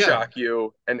right, Do here we we go. shock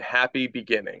you and happy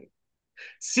beginning?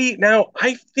 See, now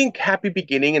I think happy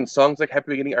beginning and songs like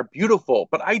happy beginning are beautiful,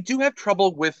 but I do have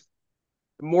trouble with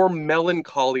more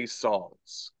melancholy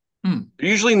songs. Hmm. They're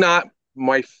usually not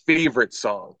my favorite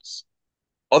songs.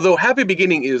 Although happy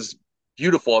beginning is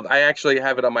beautiful. I actually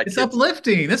have it on my It's kids' list.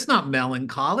 uplifting. It's not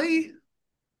melancholy.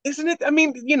 Isn't it? I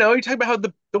mean, you talk about how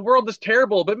the world is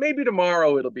terrible, but maybe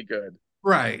tomorrow it'll be good.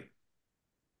 Right.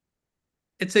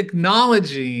 It's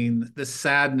acknowledging the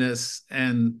sadness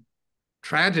and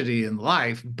tragedy in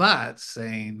life, but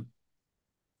saying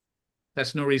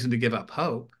that's no reason to give up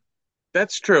hope.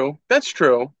 That's true. That's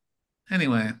true.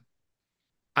 Anyway,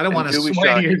 I don't And want to do we sway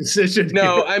shock your you? decision here.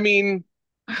 No, I mean,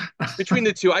 between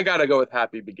the two, I gotta go with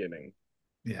happy beginning.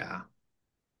 Yeah,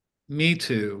 me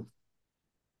too.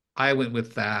 I went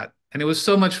with that. And it was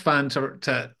so much fun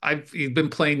to I've been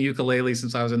playing ukulele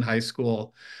since I was in high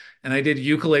school and I did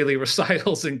ukulele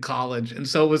recitals in college. And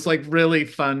so it was like really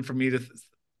fun for me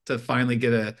to finally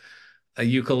get a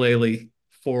ukulele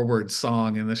forward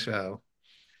song in the show.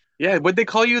 Yeah, what'd they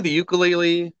call you? The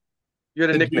ukulele? You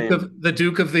had a nickname. The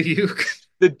Duke of the Uke.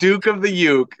 The Duke of the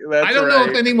Uke. I That's don't know if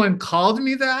right. anyone called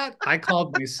me that. I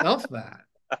called myself that.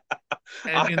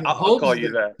 And in the I'll call hopes you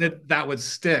that. that would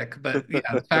stick. But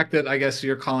yeah, the fact that I guess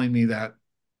you're calling me that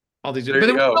all these, There but you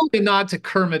it was go. Of really a nod to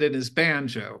Kermit and his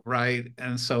banjo, right?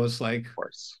 And so it's like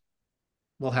course.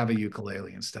 we'll have a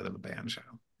ukulele instead of a banjo.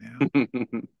 Yeah.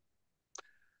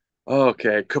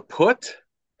 Okay, kaput,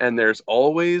 and there's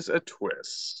always a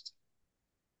twist.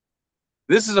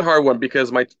 This is a hard one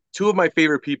because my two of my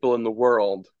favorite people in the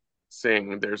world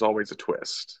sing "There's Always a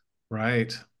Twist,"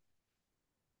 Right.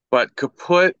 but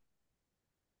kaput,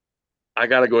 I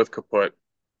gotta go with kaput.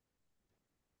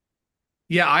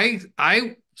 Yeah,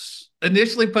 I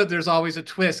initially put there's always a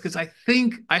twist because I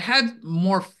think I had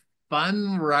more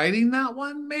fun writing that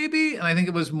one maybe, and I think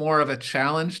it was more of a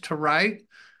challenge to write.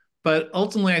 But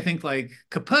ultimately, I think like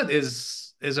Kaput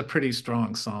is a pretty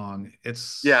strong song.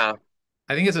 Yeah,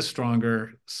 I think it's a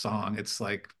stronger song. It's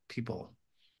like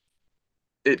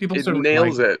it people it sort of like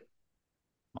nails it.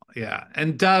 yeah.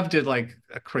 And Dove did like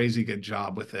a crazy good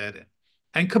job with it.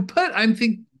 And Kaput, I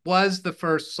think, was the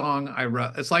first song I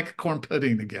wrote. It's like corn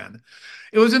pudding again.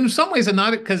 It was in some ways, and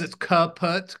not because it's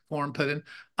kaput, corn pudding.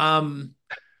 Um,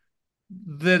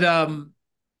 that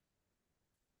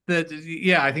that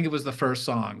yeah, I think it was the first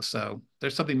song. So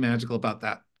there's something magical about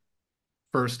that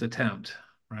first attempt,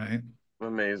 right?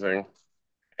 Amazing.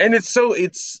 And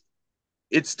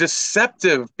it's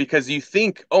deceptive because you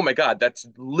think, "Oh my God, that's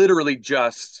literally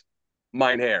just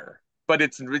mine hair." But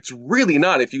it's really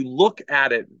not. If you look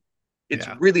at it, it's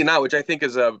Yeah. really not, which I think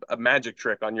is a magic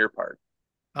trick on your part.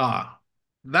 Ah,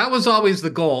 that was always the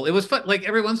goal. It was fun. Like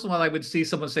every once in a while, I would see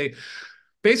someone say,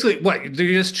 basically, what, they're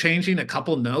just changing a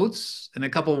couple notes and a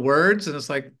couple words. And it's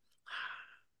like,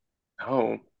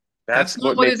 Oh, that's that's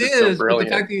not what what it makes it so is. But the brilliant.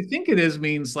 fact that you think it is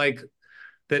means like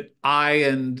that I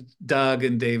and Doug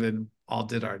and David all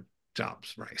did our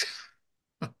jobs right.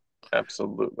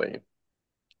 Absolutely.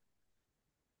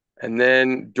 And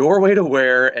then doorway to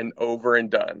wear and over and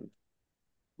done.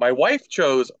 My wife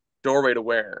chose doorway to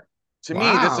wear. To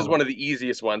me, this is one Wow. of the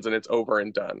easiest ones, and it's over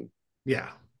and done.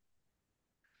 Yeah.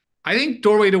 I think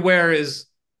Doorway to Where is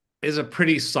a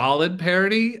pretty solid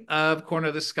parody of Corner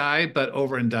of the Sky, but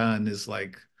Over and Done is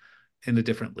like in a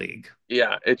different league.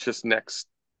 Yeah, it's just next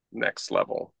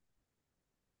level.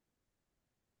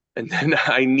 And then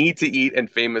I need to eat and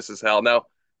famous as hell. Now,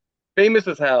 famous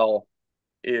as hell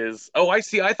is oh, I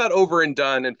see. I thought over and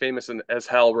done and as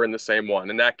hell were in the same one,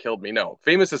 and that killed me. No,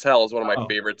 famous as hell is one of my Oh.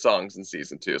 favorite songs in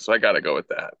season 2, so I got to go with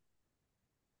that.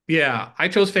 Yeah, I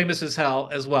chose Famous as Hell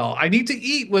as well. I Need to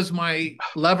Eat was my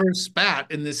lover's spat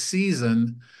in this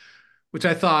season, which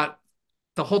I thought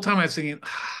the whole time I was thinking,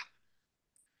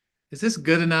 is this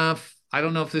good enough? I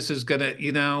don't know if this is gonna,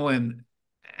 and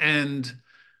and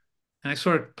I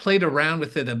sort of played around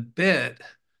with it a bit.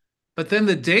 But then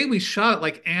the day we shot it,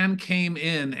 like Anne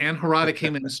Harada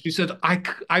came in, and she said,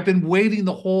 I've been waiting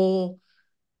the whole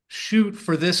shoot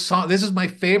for this song. This is my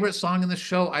favorite song in the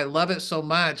show. I love it so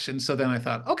much. And so then I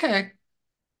thought, okay,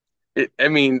 I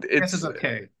mean, I guess it's it's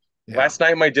okay. Yeah. last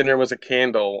night my dinner was a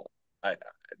candle. I,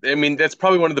 I mean, that's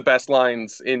probably one of the best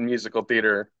lines in musical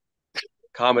theater.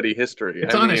 comedy history.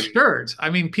 It's I on a mean, shirt. I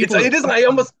mean, it's people have it is. put it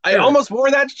on a I shirt. almost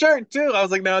wore that shirt too. I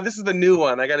was like, no, this is the new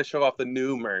one. I got to show off the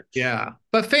new merch. Yeah.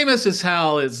 But famous as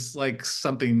hell is like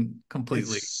something It's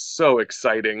completely so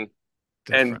exciting.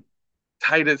 And different.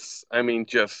 Titus, I mean,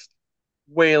 just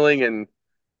wailing and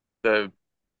the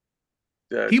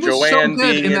He was so Joanne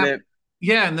good being in in that. it.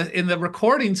 Yeah, in the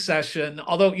recording session,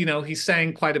 although he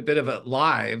sang quite a bit of it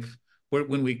live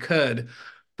when we could,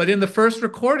 but in the first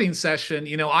recording session,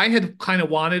 I had kind of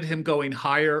wanted him going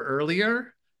higher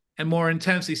earlier and more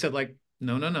intense. He said like,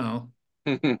 no, no, no.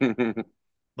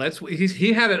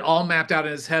 He had it all mapped out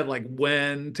in his head, like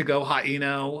when to go high,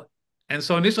 And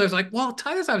so initially I was like, well,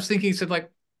 Titus, I was thinking, he said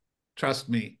like, trust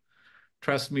me,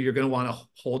 you're going to want to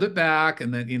hold it back.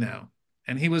 And then,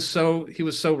 and he was so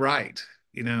right,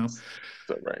 you know,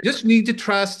 So right. just need to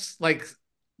trust. Like,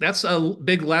 that's a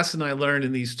big lesson I learned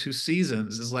in these 2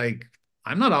 seasons is like,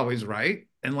 I'm not always right.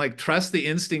 And like, trust the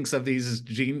instincts of these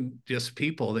genius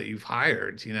people that you've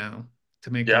hired,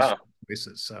 to make those Yeah.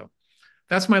 choices. So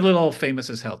that's my little famous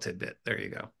as hell tidbit. There you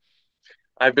go.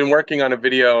 I've been working on a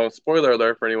video, spoiler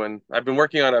alert for anyone. I've been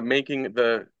working on a making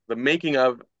the making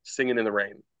of Singing in the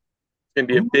Rain. It's gonna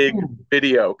be a big Ooh.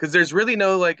 video because there's really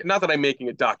no like not that I'm making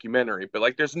a documentary, but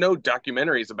like there's no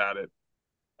documentaries about it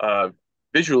uh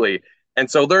visually. And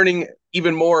so learning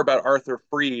even more about Arthur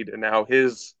Freed and how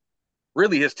his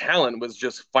talent was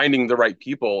just finding the right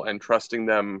people and trusting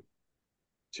them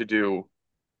to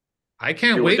I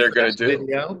can't do what wait they're for gonna that do.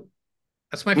 video.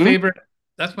 That's my Hmm? favorite.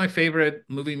 That's my favorite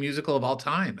movie musical of all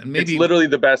time. And It's maybe, literally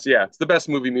the best. Yeah, it's the best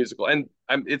movie musical, and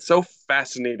it's so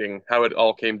fascinating how it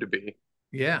all came to be.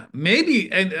 yeah,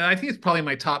 maybe. And I think it's probably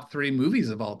my top three movies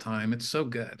of all time. It's so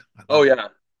good. I Oh love it. yeah,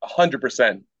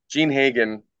 100%. Gene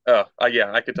Hagen. Oh,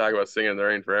 yeah, I could talk about Singing in the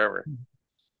Rain forever.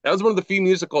 That was one of the few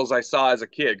musicals I saw as a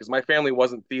kid because my family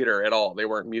wasn't theater at all. They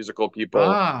weren't musical people.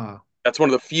 Ah, That's one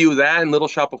of the few. That and Little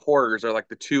Shop of Horrors are like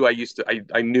the two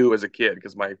I knew as a kid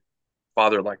because my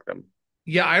father liked them.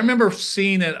 yeah. I remember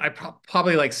seeing it.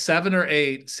 Probably like 7 or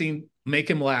 8. Seeing Make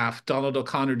Him Laugh, Donald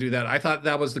O'Connor do that. I thought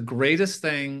that was the greatest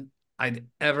thing I'd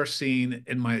ever seen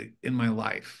in my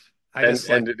life. I And just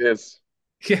like, it is.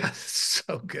 yeah, it's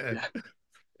so good.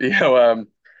 Yeah. You know,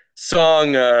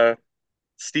 song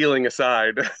stealing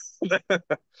aside.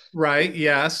 Right?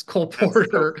 Yes, Cole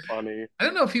That's so Porter. funny. I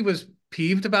don't know if he was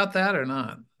peeved about that or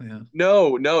not. Yeah.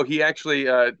 No, no, he actually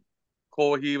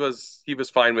Cole, he was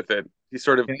fine with it. He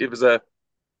sort of Okay.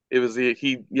 it was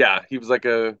he yeah, he was like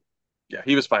a yeah,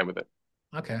 he was fine with it.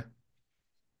 Okay.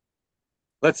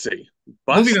 Let's see.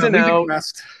 Moving on. Busting We out,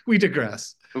 digressed. We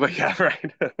digress. but yeah,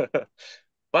 right.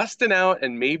 Busting out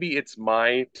and maybe it's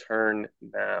my turn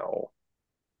now.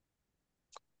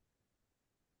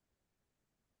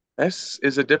 This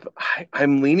is a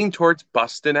I'm leaning towards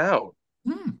busting out.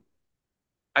 Hmm.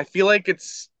 I feel like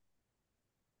it's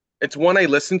one I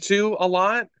listen to a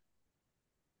lot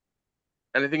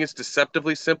and I think it's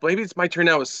deceptively simple. Maybe it's my turn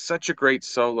now is such a great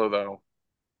solo though.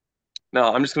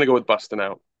 No, I'm just gonna go with busting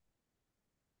out.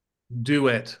 Do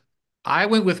it. I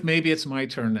went with maybe it's my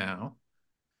turn now,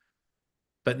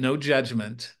 but no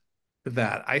judgment with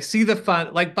that. I see the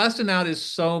fun. Like busting out is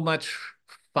so much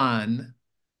fun.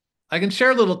 I can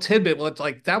share a little tidbit. Well, it's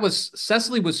like that was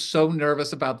Cecily was so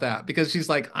nervous about that because she's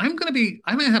like, I'm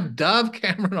gonna have Dove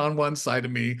Cameron on one side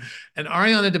of me and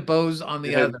Ariana DeBose on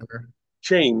the And other.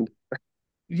 chained.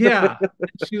 Yeah.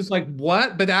 She was like,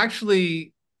 what? But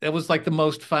actually, it was like the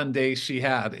most fun day she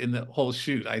had in the whole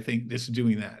shoot, I think, just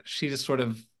doing that. She just sort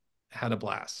of had a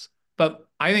blast. But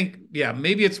I think, yeah,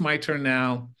 maybe it's my turn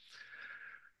now.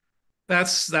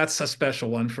 That's a special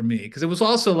one for me because it was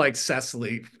also like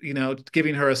Cecily,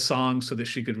 giving her a song so that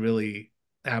she could really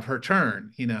have her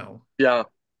turn, Yeah.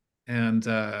 and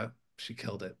she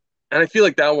killed it. And I feel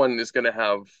like that one is gonna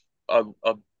have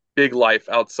a big life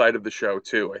outside of the show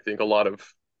too. I think a lot of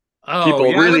Oh, people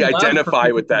yeah, I really would love for identify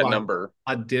people with to that like number.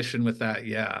 audition with that.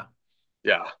 Yeah.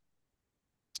 Yeah.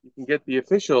 You can get the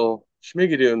official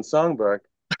Schmigadoon songbook.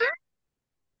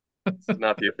 It's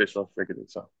not the official Schmigadoon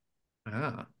song.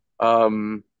 Ah.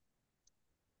 Um,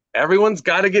 everyone's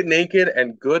got to get naked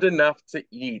and good enough to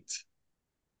eat.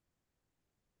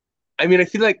 I mean, I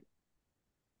feel like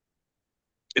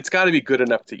it's got to be good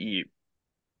enough to eat,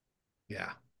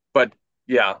 Yeah. but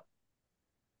yeah, I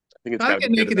think it's got Gotta to be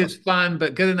Get good Naked enough. is fun,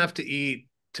 but Good Enough to Eat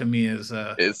to me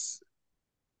Is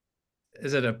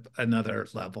is at another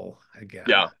level again.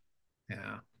 yeah,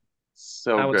 Yeah.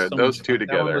 so That was good. so Those much two fun.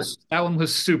 together. That one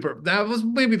was super. That was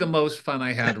maybe the most fun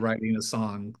I had writing a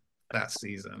song that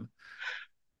season.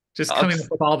 Just I'll coming up just,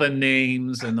 with all the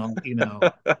names and all,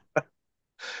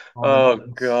 all the oh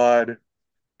ones. God,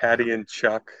 Yeah. Patty and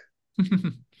Chuck,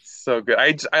 So good.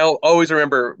 I'll always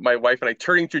remember my wife and I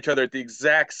turning to each other at the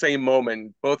exact same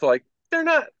moment, both like, they're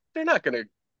not gonna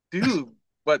do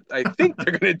what I think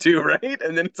they're gonna do, right?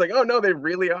 And then it's like, oh no, they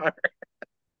really are.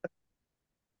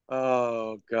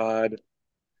 Oh God.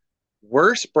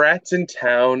 Worst brats in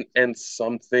town and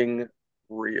something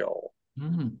real.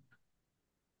 Hmm.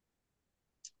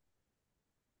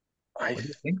 I What do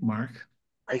you think, Mark?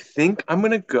 I think I'm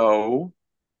gonna go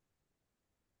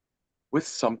with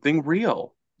something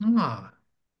real. Ah,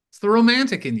 it's the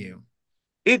romantic in you.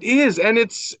 It is, and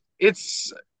it's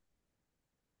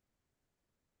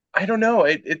I don't know,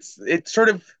 it's sort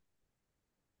of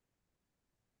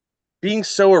being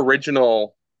so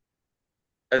original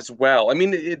as well. I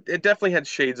mean, it definitely had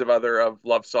shades of other of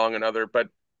Love Song and other, but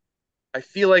I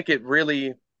feel like it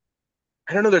really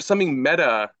I don't know, there's something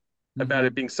meta about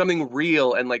it Hmm. being something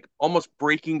real and like almost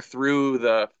breaking through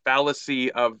the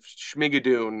fallacy of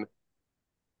Schmigadoon.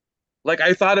 Like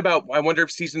I thought about, I wonder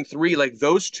if season three, like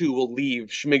those two will leave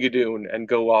Schmigadoon and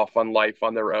go off on life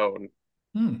on their own.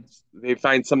 Hmm. They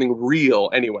find something real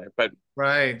anyway. But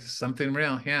Right. Something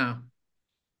real. Yeah.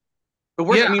 the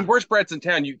worst, Yeah. I mean, worst brats in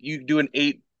town. You do an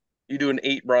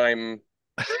eight rhyme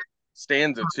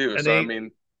stanza too. An So I eight,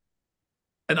 mean,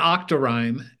 an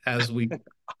octorhyme, as we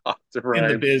to in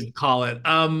the rhyme. biz call it.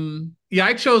 Yeah,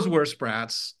 I chose worst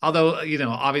brats. Although,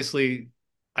 obviously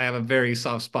I have a very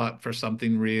soft spot for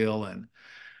something real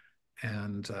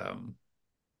and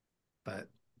but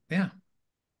yeah,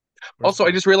 worst Also,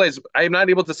 I brat. just realized I am not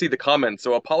able to see the comments.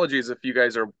 So apologies if you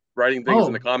guys are writing things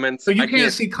in the Oh, comments. so I you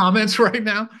can't can't. see comments right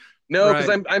now? No, because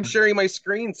Right. I'm sharing my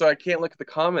screen, so I can't look at the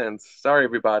comments. Sorry,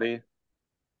 everybody.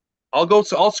 I'll go.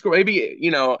 So I'll scroll. Maybe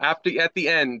after at the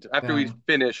end, after we Yeah.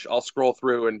 finish, I'll scroll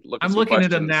through and look at I'm some looking at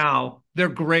them questions. now. They're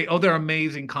great. Oh, they're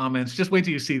amazing comments. Just wait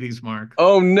till you see these, Mark.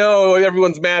 Oh no,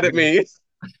 everyone's mad at me.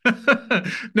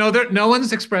 No, no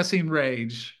one's expressing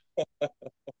rage.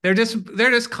 They're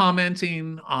just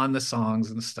commenting on the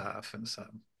songs and stuff and so.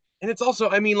 And it's also,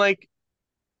 I mean, like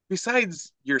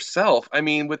besides yourself, I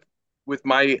mean, with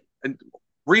my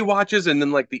rewatches and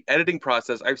then like the editing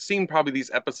process, I've seen probably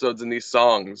these episodes and these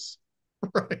songs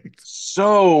Right.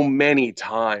 so many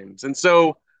times, and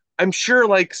so I'm sure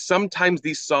like sometimes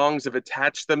these songs have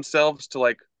attached themselves to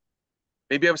like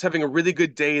maybe I was having a really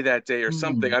good day that day or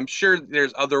something. Hmm. I'm sure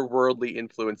there's otherworldly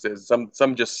influences.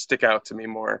 Some just stick out to me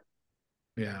more.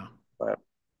 Yeah. But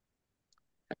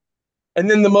and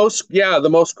then the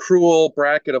most cruel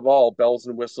bracket of all, bells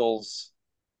and whistles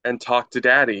and talk to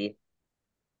daddy.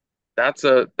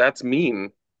 That's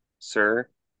mean, sir.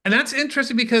 And that's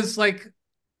interesting because like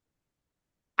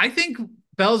I think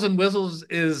Bells and Whistles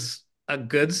is a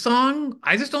good song.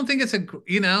 I just don't think it's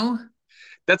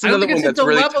That's I don't another think one it's at that's the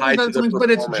really level of tied to those the songs, but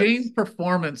it's Jane's performance.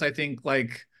 performance, I think,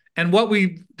 like, and what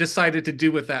we decided to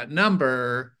do with that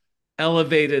number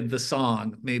elevated the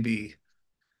song, maybe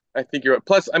I think you're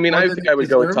plus, I mean, more I than think I it would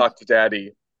go with deserved. talk to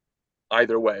daddy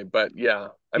either way, but yeah.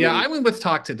 I Yeah, mean, I went with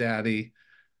Talk to Daddy.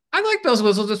 I like Bells and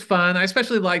Whistles, it's fun. I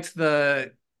especially liked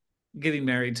the Getting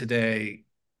Married Today,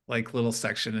 like little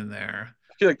section in there.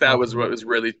 I feel like that was what Um, was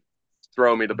really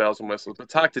throwing me to bells and whistles. But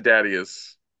talk to daddy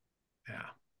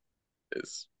yeah.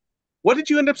 is what did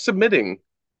you end up submitting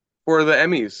for the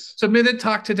Emmys? Submitted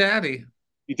Talk to Daddy.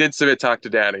 You did submit talk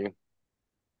to daddy.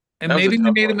 And That was a maybe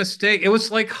we tough made a one. mistake. It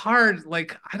was like hard.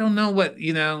 Like, I don't know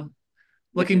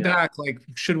looking Yeah. back, like,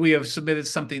 should we have submitted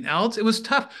something else? It was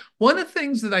tough. One of the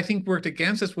things that I think worked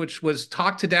against us, which was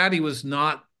Talk to Daddy, was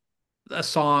not a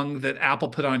song that Apple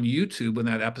put on YouTube when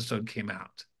that episode came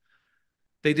out.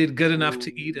 They did Good Enough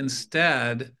to Eat Mm.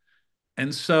 instead.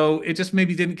 And so it just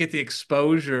maybe didn't get the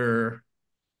exposure.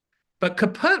 But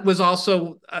Kaput was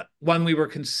also one we were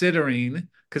considering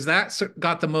because that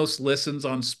got the most listens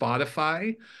on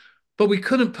Spotify. But we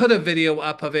couldn't put a video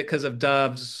up of it because of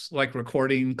Dove's like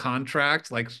recording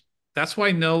contract. Like that's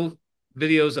why no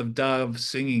videos of Dove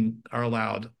singing are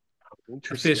allowed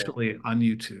Interesting. officially on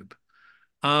YouTube.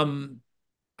 Um,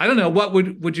 I don't know what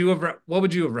would you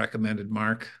have recommended,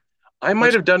 Mark? I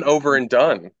might What's have done over and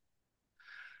done.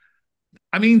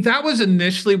 I mean, that was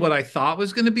initially what I thought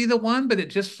was going to be the one, but it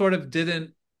just sort of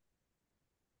didn't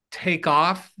take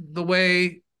off the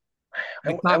way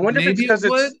I I thought wonder if it's maybe it because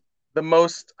would. it's the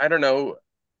most, I don't know,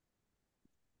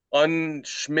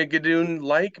 unschmigadoon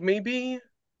like maybe.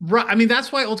 Right. I mean,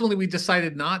 that's why ultimately we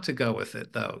decided not to go with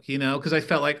it, though, because I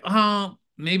felt like, oh,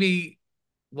 maybe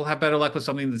we'll have better luck with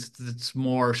something that's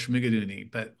more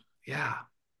schmigadoony. But yeah,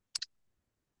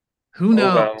 who Oh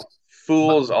knows? well,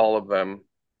 fools all of them.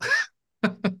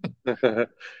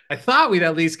 I thought we'd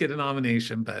at least get a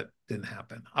nomination, but didn't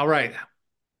happen. All right.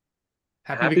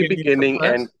 Happy Happy beginning, beginning kaput.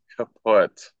 and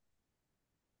kaput.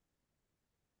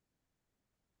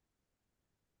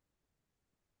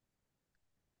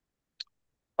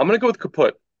 I'm gonna go with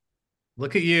kaput.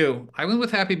 Look at you. I went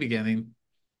with Happy Beginning.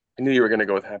 I knew you were gonna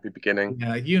go with happy beginning.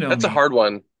 Yeah, you know That's a me. hard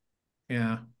one.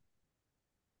 Yeah,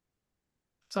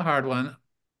 it's a hard one.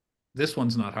 This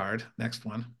one's not hard. Next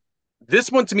one.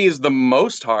 This one to me is the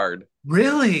most hard.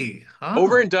 Really?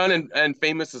 Over Oh, and Done and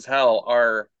Famous as Hell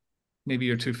are maybe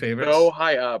your two so favorites.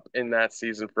 high up in that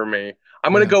season for me.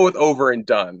 I'm gonna Yeah, go with Over and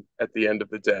Done at the end of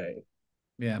the day,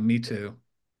 yeah, me too.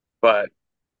 but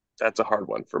that's a hard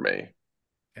one for me.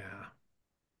 Yeah,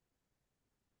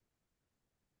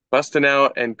 Busting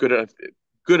Out and Good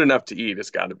enough to eat has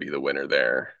got to be the winner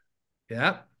there.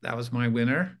 yeah, that was my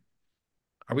winner.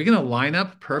 Are we gonna line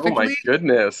up Oh my perfectly?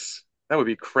 goodness, that would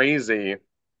be crazy.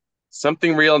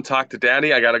 Something Real and Talk to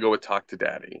Daddy. I gotta go with Talk to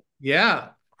Daddy.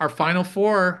 Yeah, our final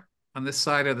four on this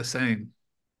side are the same.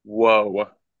 Whoa,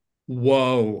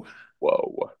 Whoa.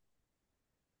 whoa.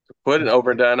 Put an That's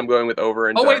Over and great. Done. I'm going with Over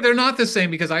and Oh, Done. wait, they're not the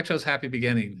same because I chose Happy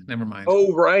Beginning. Never mind.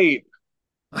 Oh right.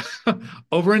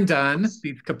 Over and Done Oops.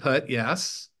 beats Kaput,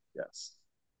 yes. Yes.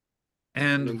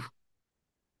 And And then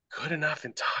Good enough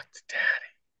and Talk to Daddy.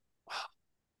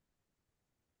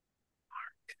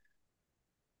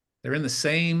 they're in the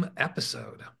same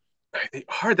episode. They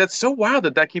are. That's so wild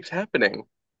that that keeps happening.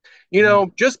 Yeah.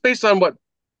 Just based on what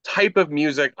type of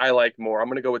music I like more, I'm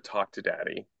gonna go with Talk to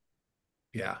Daddy.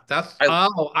 Yeah. That's I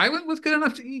oh, I went with Good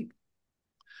Enough to Eat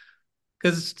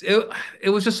because it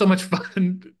was just so much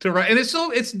fun to write. And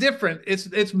it's different.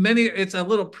 It's a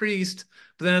little priest,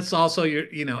 but then it's also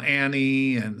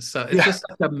Annie, and so it's yeah. just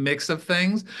like a mix of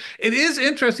things. It is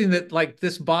interesting that like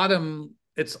this bottom,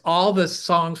 it's all the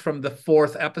songs from the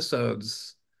fourth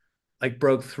episodes like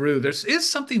broke through. There is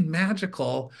something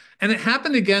magical, and it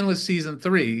happened again with season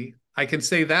three. I can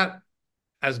say that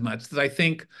as much that I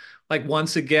think like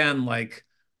once again like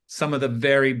some of the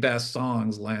very best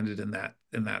songs landed in that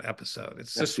episode.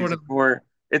 It's Yeah, just sort season of four.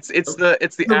 It's the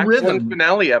the Act One rhythm.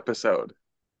 finale episode.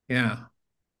 Yeah.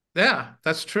 Yeah,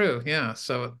 that's true. Yeah.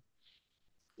 So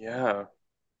Yeah.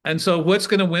 and so what's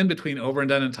going to win between Over and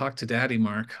Done and Talk to Daddy,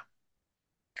 Mark?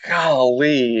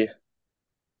 Golly.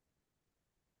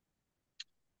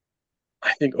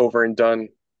 I think Over and Done.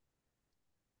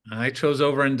 I chose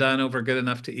Over and Done over Good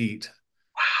Enough to Eat.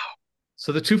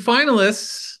 So the two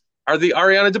finalists, Are the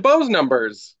Ariana DeBose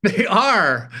numbers. they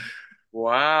are.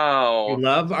 We Wow.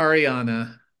 love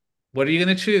Ariana. What are you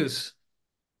going to choose?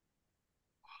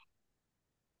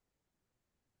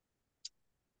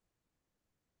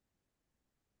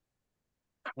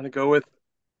 I'm gonna go with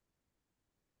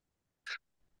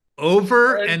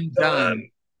Over Over and and Done. Done.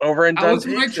 Over and That Done was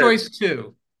my takes it. choice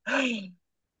too.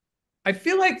 I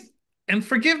feel like, and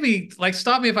forgive me, like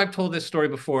stop me if I've told this story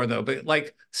before though, but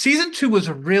like season two was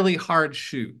a really hard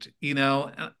shoot, and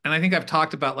I think I've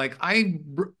talked about like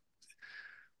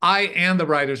I and the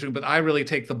writers room, but I really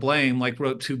take the blame. Like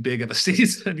wrote too big of a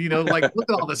season, like look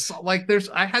at all this. Like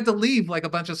I had to leave like a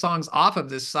bunch of songs off of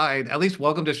this side. At least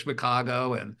Welcome to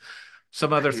Chicago and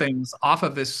some other Right. things off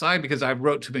of this side because I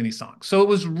wrote too many songs. So it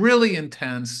was really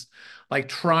intense, like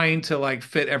trying to like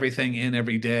fit everything in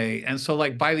every day. And so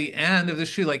like by the end of the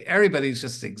shoot, like everybody's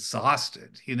just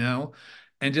exhausted,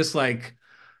 and just like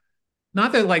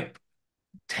not that like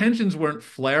tensions weren't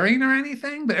flaring or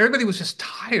anything, but everybody was just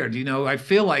tired. I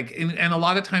feel like, and a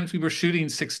lot of times we were shooting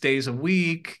 6 days a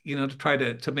week, to try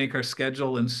to make our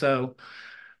schedule. And so,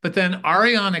 but then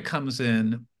Ariana comes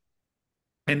in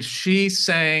and she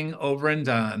sang Over and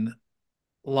Done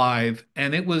live,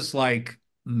 and it was like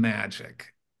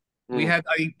magic. We Mm. had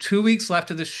like 2 weeks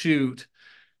left of the shoot,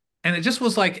 and it just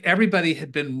was like everybody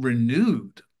had been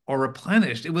renewed or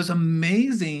replenished. It was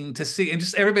amazing to see, and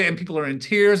just everybody and people are in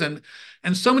tears, and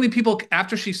so many people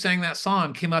after she sang that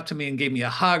song came up to me and gave me a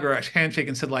hug or a handshake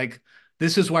and said like,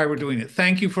 "This is why we're doing it.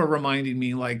 Thank you for reminding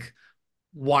me like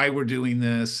why we're doing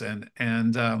this." And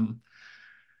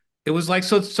it was like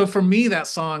so for me that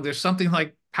song there's something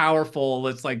like powerful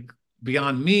that's like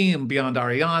beyond me and beyond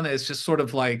Ariana. It's just sort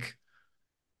of like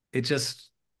it just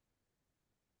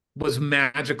was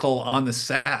magical on the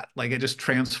set. Like it just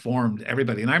transformed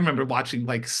everybody. And I remember watching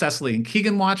like Cecily and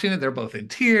Keegan watching it. They're both in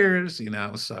tears,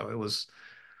 so it was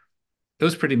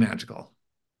pretty magical.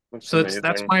 That's So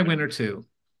that's amazing. my winner too.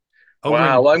 Over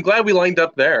Wow. and Well, I'm glad we lined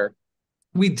up there.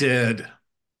 we did.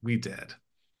 We did.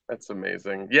 That's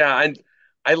amazing. Yeah, and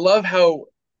I love how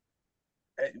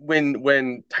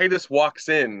when Titus walks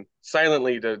in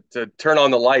silently to turn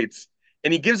on the lights,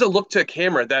 and he gives a look to a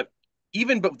camera that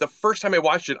even but the first time I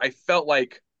watched it, I felt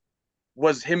like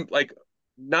was him like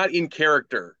not in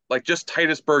character, like just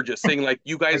Titus Burgess saying like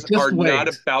you guys Like just are not wait.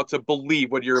 about to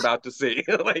believe what you're about to see.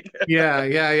 like Yeah,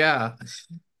 yeah, yeah.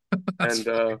 That's and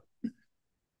funny.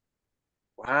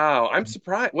 Wow, I'm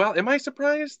surprised. Well, am I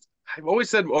surprised? I've always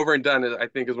said Over and Done, I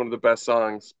think, is one of the best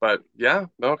songs, but yeah,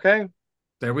 okay.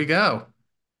 There we go.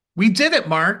 We did it,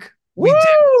 Mark. We did.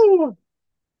 Woo!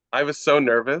 I was so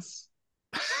nervous.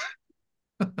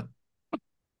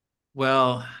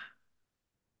 Well,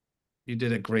 you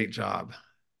did a great job.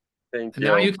 Thank And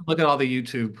now you you. can look at all the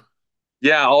YouTube,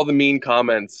 Yeah, all the mean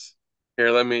comments. Here,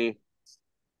 let me.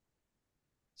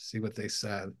 see what they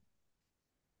said.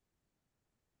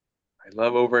 I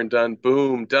love Over and Done.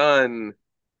 Boom, done.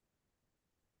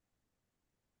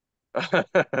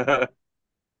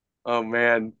 Oh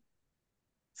man.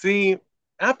 See,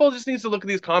 Apple just needs to look at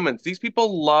these comments. These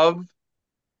people love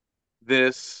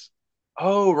this.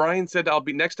 Oh, Ryan said I'll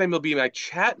be next time he'll be my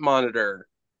chat monitor.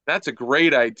 That's a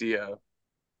great idea.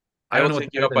 I I don't will know what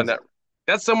take you that up on is. that.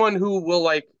 That's someone who will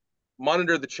like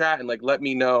monitor the chat and like let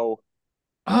me know,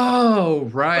 Oh,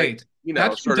 like, right.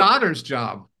 That's your sort of. daughter's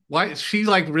job. Why is she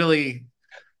like really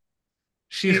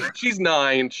she She's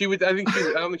 9. She would. I think she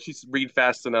would. I don't think she's read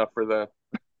fast enough for the.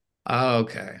 Oh,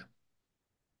 okay.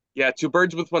 Yeah, two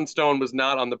birds with one stone was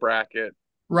not on the bracket.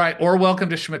 Right. Or Welcome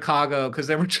to Chicago, because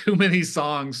there were too many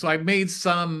songs. So I made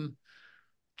some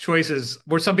choices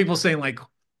where some people saying like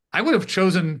I would have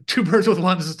chosen Two Birds with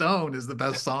One Stone is the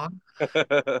best song.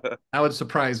 That would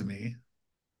surprise me.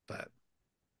 But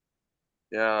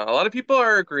Yeah, a lot of people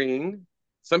are agreeing.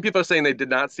 Some people are saying they did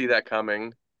not see that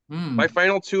coming. My hmm.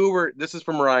 final two were, this is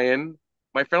from Ryan.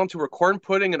 My final two were corn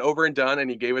pudding and over and done,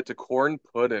 and he gave it to corn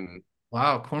pudding.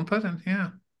 Wow, corn pudding.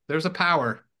 Yeah. There's a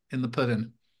power in the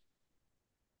pudding.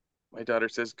 My daughter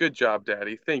says, "Good job,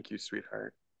 Daddy. Thank you,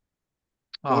 sweetheart.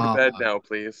 Go to Oh, bed now,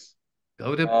 please."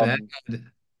 go to bed. Um,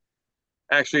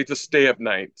 Actually, it's a stay up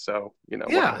night, so what can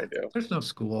Yeah, I do? there's no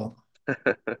school. It's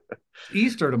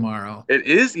Easter tomorrow. It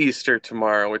is Easter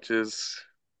tomorrow, which is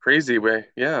crazy. Way,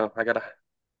 yeah, I gotta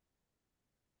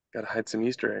hide some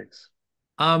Easter eggs.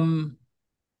 Um,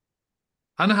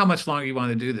 I don't know how much longer you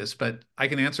want to do this, but I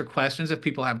can answer questions if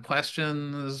people have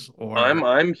questions I'm or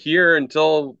I'm here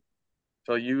until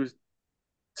you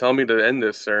tell me to end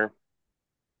this, sir.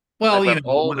 well, I've got you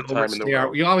all want the to time in the overstay our,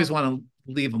 world. you always want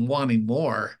to leave them wanting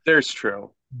more. There's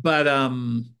true.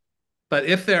 But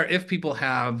if people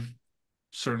have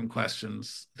certain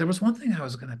questions, there was one thing I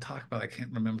was going to talk about. I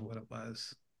can't remember what it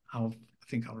was. I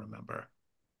think I'll remember.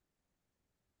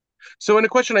 So, in a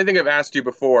question I think I've asked you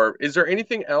before, is there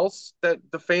anything else that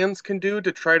the fans can do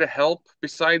to try to help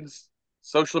besides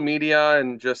social media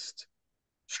and just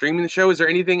streaming the show? Is there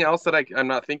anything else that I'm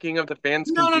not thinking of the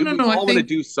fans can No, no, do? no, We no. I all want to think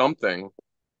do something.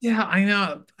 yeah, I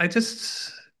know. I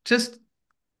just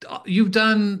you've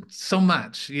done so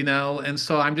much, and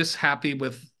so I'm just happy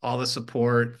with all the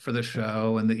support for the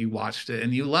show and that you watched it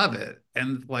and you love it.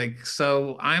 And like,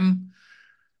 so I'm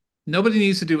nobody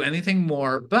needs to do anything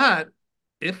more, but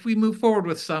if we move forward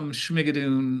with some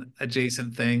Schmigadoon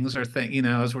adjacent things or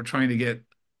as we're trying to get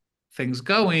things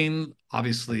going,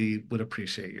 obviously would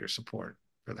appreciate your support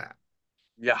for that.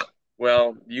 Yeah.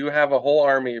 Well, you have a whole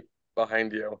army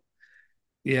behind you.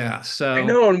 Yeah. I So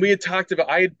know, and we had talked about.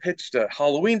 I had pitched a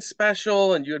Halloween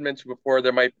special, and you had mentioned before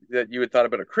that you had thought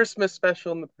about a Christmas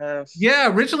special in the past.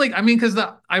 yeah, originally, I mean, because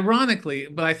the ironically,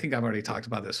 but I think I've already talked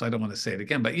about this, so I don't want to say it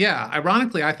again. But yeah,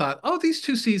 ironically, I thought, oh, these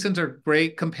two seasons are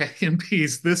great companion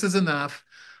piece. This is enough.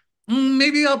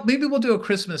 Maybe we'll do a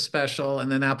Christmas special.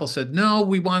 And then Apple said, no,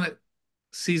 we want it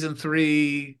season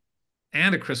three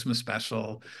and a Christmas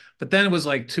special. But then it was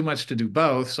like too much to do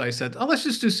both. So I said, oh, let's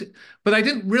just do. But I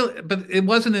didn't really, but it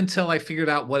wasn't until I figured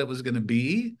out what it was going to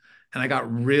be. And I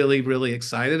got really, really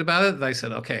excited about it that I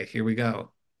said, okay, here we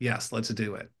go. Yes, let's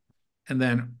do it. And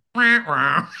then,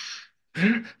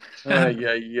 and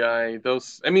Yeah, yeah.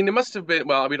 Those. I mean, it must have been.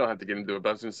 Well, we don't have to get into it, but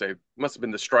I was going to say, it must have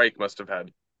been the strike. Must have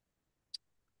had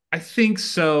I think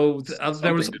so.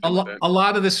 There was something to do with it. a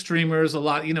lot of the streamers, a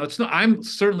lot, it's not, I'm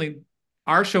certainly,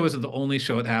 our show isn't the only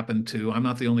show it happened to. I'm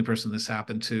not the only person this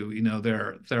happened to.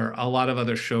 There are a lot of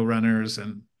other showrunners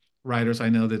and writers I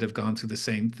know that have gone through the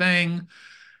same thing.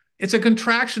 It's a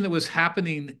contraction that was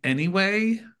happening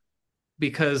anyway,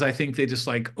 because I think they just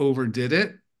like overdid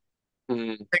it.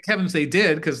 Hmm. Thank heavens they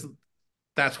did, because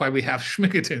that's why we have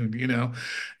Schmigadoon,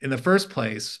 in the first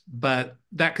place. But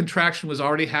that contraction was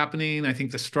already happening. I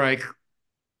think the strike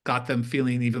got them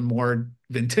feeling even more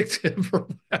vindictive or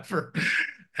whatever.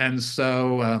 And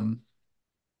so,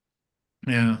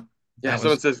 yeah, Yeah. that Someone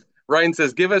was, says Ryan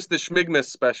says, "Give us the Schmigmas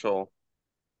special."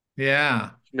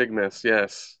 yeah. Schmigmas,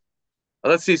 yes.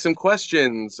 Let's see some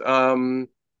questions.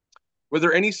 Were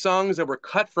there any songs that were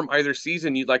cut from either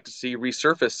season you'd like to see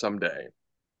resurface someday?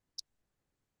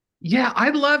 Yeah,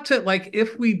 I'd love to, like,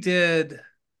 if we did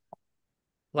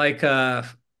like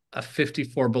a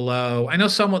 54 below. I know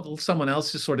someone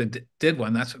else just sort of did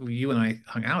one. That's you and I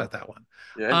hung out at that one.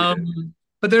 Yeah, we did.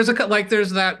 But there's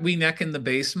there's that "We Neck in the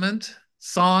Basement"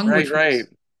 song, Right, right.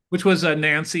 which was a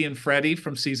Nancy and Freddie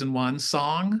from season one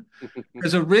song.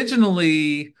 Because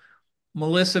originally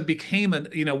Melissa became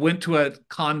a went to a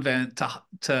convent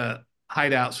to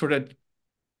hide out, sort of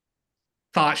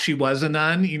thought she was a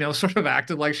nun, sort of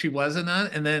acted like she was a nun,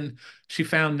 and then she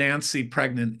found Nancy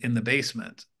pregnant in the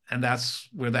basement, and that's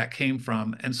where that came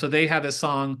from. And so they had a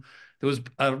song. There was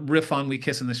a riff on "We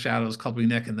Kiss in the Shadows" called "We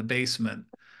Neck in the Basement"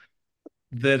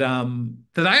 that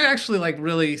I actually like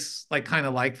really like kind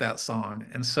of like that song.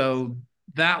 And so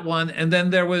that one, and then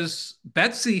there was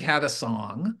Betsy had a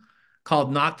song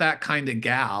called "Not That Kind of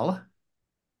Gal"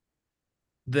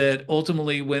 that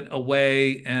ultimately went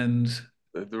away, and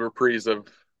The reprise of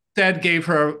Ted gave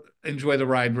her "Enjoy the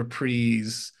Ride"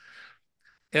 reprise.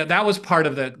 Yeah, that was part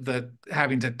of the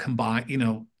having to combine,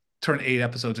 turn 8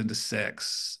 episodes into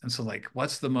 6. And so like,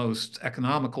 what's the most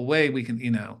economical way we can,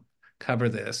 cover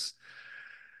this?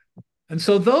 And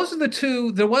so those are the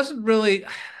two. There wasn't really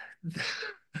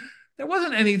there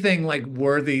wasn't anything like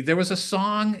worthy. There was a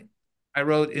song I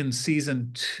wrote in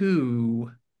season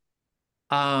 2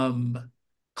 um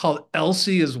called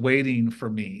 "Elsie is Waiting for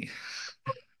Me."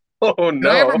 oh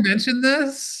Did I ever no. mention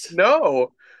this?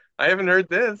 No. I haven't heard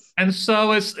this. And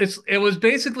so it was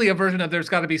basically a version of "There's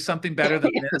Got to Be Something Better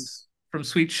Than This" from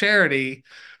Sweet Charity.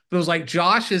 It was like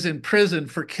Josh is in prison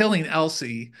for killing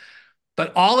Elsie,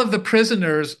 but all of the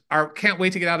prisoners are can't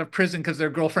wait to get out of prison because their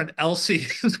girlfriend Elsie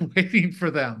is waiting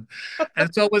for them.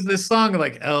 And so it was this song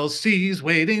like "Elsie's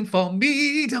waiting for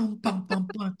me," dum, bum, bum,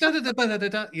 bum, da, da, da, da,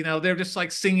 da, da. They're just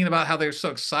like singing about how they're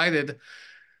so excited.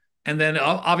 And then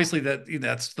obviously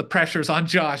that's the pressures on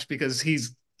Josh because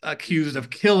he's accused of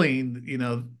killing,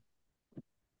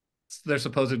 their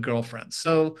supposed girlfriend.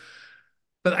 So,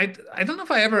 but I don't know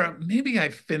if I ever maybe I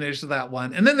finished that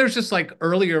one. And then there's just like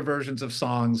earlier versions of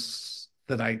songs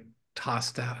that I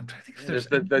tossed out. I'm trying to think if Yeah, there's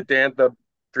there's the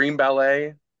Dream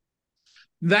Ballet.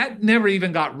 that never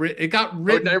even got written. It got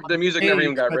Oh, written the on music never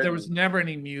even page, got but there was written. never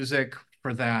any music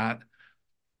for that.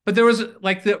 But there was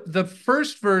like the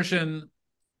first version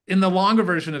in the longer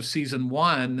version of season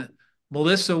 1,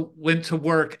 Melissa went to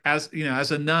work as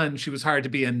as a nun. She was hired to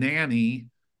be a nanny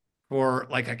for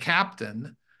like a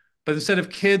captain. But instead of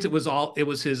kids, it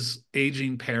was his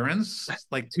aging parents,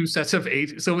 like two sets of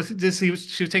age. So with this, she was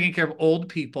taking care of old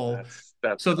people.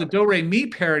 That's So the funny. Do Re Mi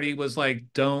parody was like,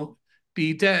 "Don't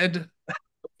be dead,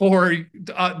 or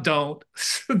don't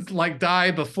like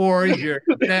die before you're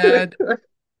dead,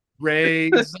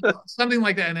 raise," something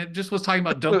like that. And it just was talking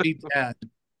about don't be dead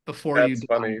before you That's die,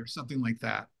 funny. or something like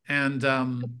that. And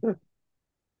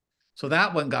so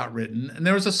that one got written. And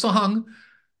there's a song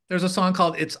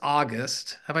called "It's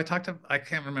August." I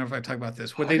can't remember if I talked about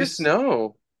this, where they August, just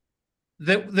no.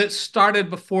 that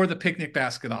started before the picnic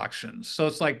basket auction. So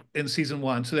it's like in season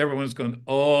 1. So everyone's going,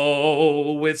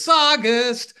 "Oh, it's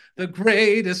August, the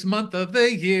greatest month of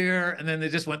the year." And then they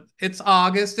just went, "It's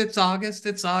August, it's August,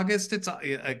 it's August,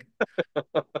 like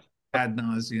ad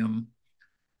nauseum."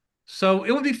 So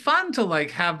it would be fun to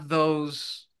like have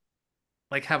those,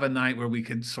 like have a night where we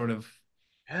could sort of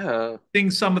Yeah.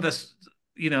 sing some of this,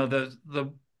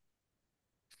 the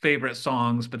favorite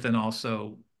songs, but then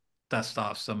also dust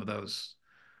off some of those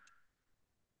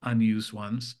unused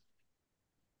ones.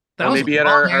 That Or was a maybe at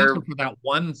long our answer for that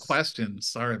one question.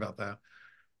 Sorry about that.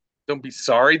 don't be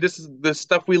sorry. This is the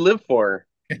stuff we live for.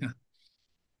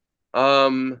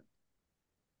 Um,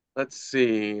 let's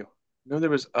see. No, there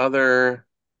was other.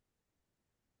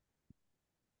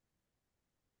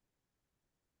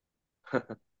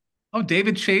 Oh,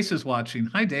 David Chase is watching.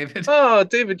 Hi, David. Oh,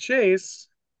 David Chase.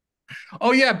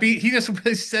 Oh yeah, he just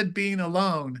said "Being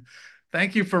Alone."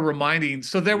 Thank you for reminding.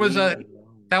 So Being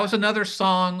alone. that was another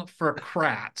song for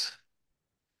Krat.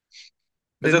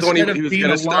 Is That that the one instead he of was being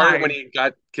gonna start when alive, he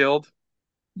got killed?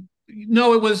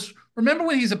 no, it was. Remember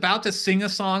when he's about to sing a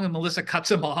song and Melissa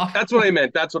cuts him off? That's what I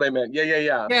meant. That's what I meant. Yeah, yeah,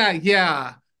 yeah. Yeah,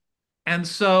 yeah. And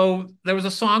so there was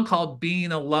a song called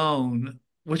 "Being Alone,"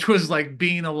 which was like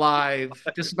being alive,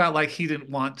 just about like he didn't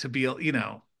want to be,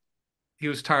 he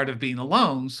was tired of being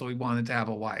alone, so he wanted to have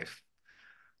a wife.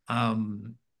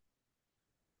 Um,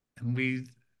 and we,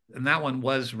 and that one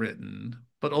was written,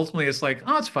 but ultimately it's like,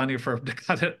 oh, it's funny for him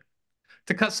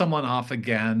to cut someone off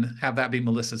again, have that be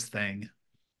Melissa's thing.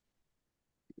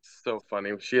 It's so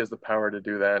funny. She has the power to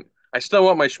do that. I still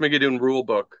want my Schmigadoon rule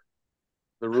book,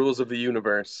 the rules of the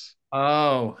universe.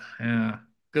 Oh, yeah.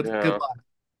 Good Yeah, luck.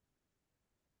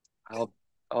 I'll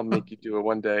I'll make you do it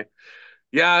one day.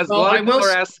 Yeah, a Well, lot I of people will.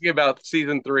 are asking about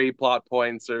season three plot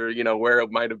points or, where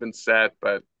it might have been set,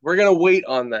 but we're gonna wait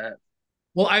on that.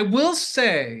 Well, I will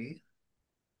say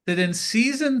that in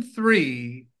season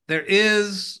three, there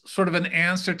is sort of an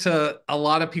answer to a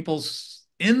lot of people's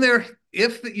in there.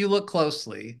 If you look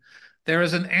closely, there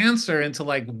is an answer into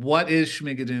like what is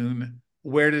Schmigadoon?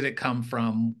 Where did it come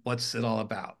from? What's it all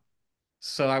about?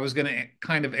 So I was going to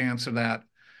kind of answer that.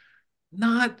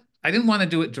 Not, I didn't want to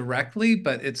do it directly,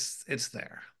 but it's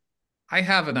there. I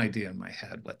have an idea in my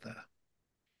head what the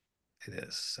it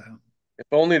is. So If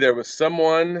only there was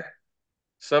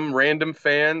some random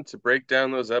fan to break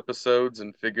down those episodes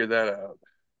and figure that out.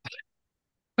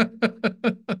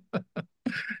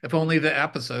 if only the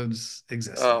episodes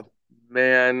existed. Oh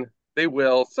man, they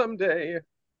will someday.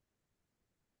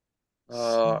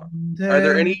 Uh, are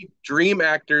there Someday, any dream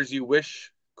actors you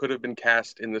wish could have been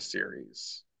cast in the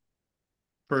series?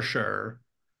 for sure.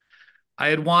 I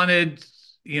had wanted,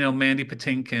 Mandy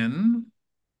Patinkin.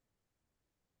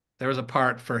 There was a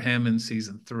part for him in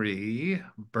season three.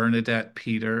 Bernadette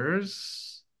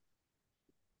Peters,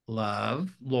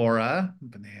 love. Laura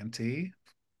Benanti.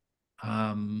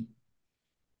 Um,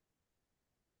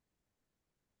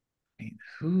 I mean,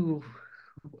 who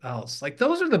else? Like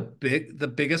those are the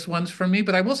biggest ones for me.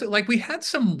 But I will say, like we had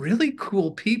some really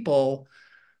cool people,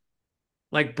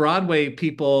 like Broadway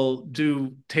people,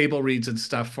 do table reads and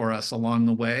stuff for us along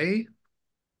the way.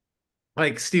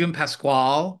 Like Stephen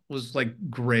Pasquale was like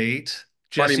great.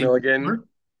 Bonnie Jesse Milligan. Mueller,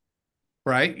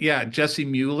 right? Yeah, Jesse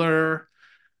Mueller,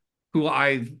 who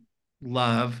I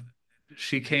love.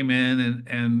 She came in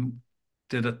and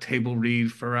did a table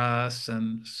read for us.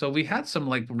 And so we had some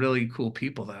like really cool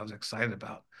people that I was excited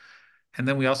about. And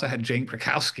then we also had Jane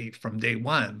Krakowski from day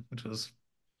one, which was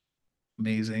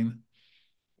amazing.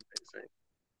 Amazing.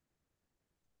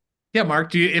 Yeah,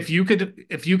 Mark, if you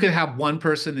could have one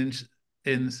person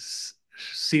in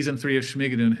season three of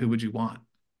Schmigadoon, who would you want?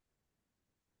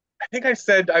 I think I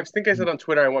said on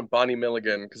Twitter I want Bonnie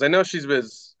Milligan because I know she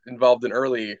was involved in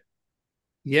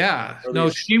Yeah, early no,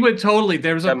 she would totally.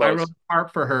 I wrote demos. a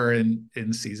part for her in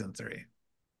season three.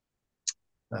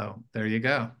 So there you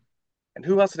go. And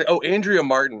who else? Oh, Andrea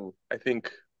Martin, I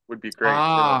think would be great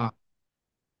too. Ah,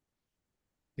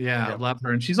 yeah, Yeah, love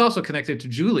her. And she's also connected to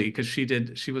Julie because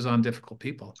she was on Difficult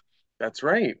People that's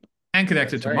right. and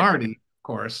connected That's to right. Marty, of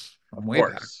course, from Of way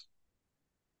back. course.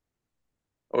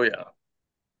 Oh yeah.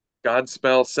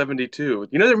 Godspell 72.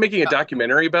 They're making a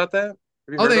documentary about that?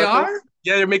 Have you Oh, heard they about this? are?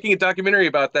 Yeah, they're making a documentary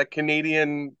about that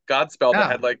Canadian Godspell that Yeah,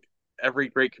 had like every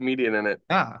great comedian in it.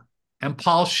 yeah. And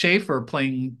Paul Schaefer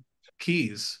playing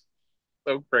keys.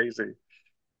 So crazy.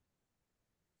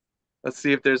 Let's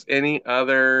see if there's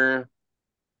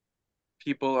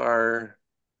people are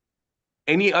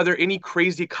any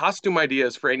crazy costume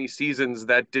ideas for any seasons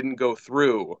that didn't go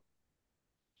through.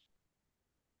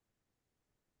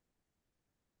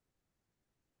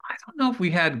 I don't know if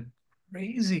we had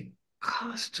crazy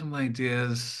costume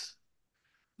ideas.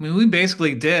 I mean, we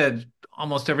basically did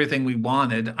almost everything we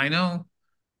wanted. I know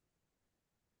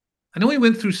we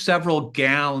went through several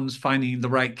gowns finding the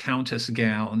right countess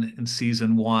gown in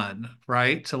season one,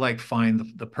 right? To like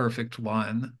find the perfect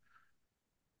one.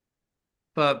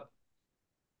 But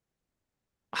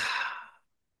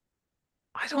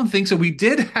I don't think so. We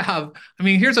did have, I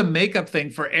mean, here's a makeup thing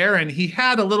for Aaron. He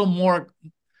had a little more,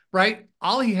 right?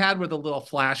 All he had were the little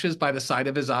flashes by the side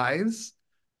of his eyes.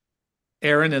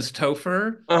 Aaron is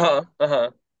Topher. Uh-huh.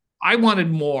 Uh-huh. I wanted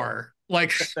more.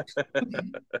 Like,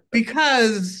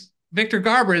 because Victor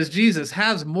Garber as Jesus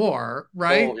has more,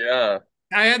 Oh right? yeah.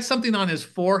 I had something on his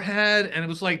forehead, and it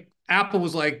was like Apple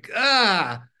was like,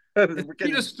 it's We're too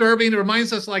getting disturbing. It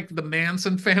reminds us like the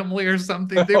Manson family or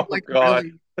something. They were oh like God.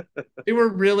 they were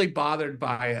really bothered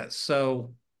by it.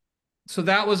 So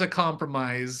that was a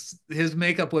compromise. His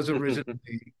makeup was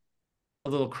originally a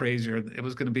little crazier. It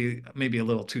was going to be maybe a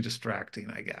little too distracting,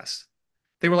 I guess.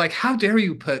 They were like, "How dare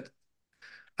you put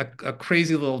a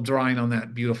crazy little drawing on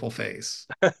that beautiful face?"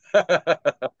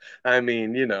 I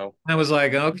mean, I was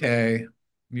like, "Okay,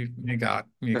 you got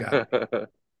me."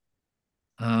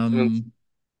 What Um,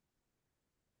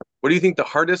 do you think the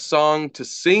hardest song to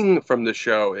sing from the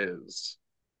show is?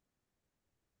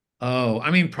 oh,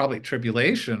 I mean, probably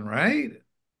Tribulation, right?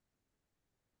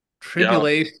 Yeah,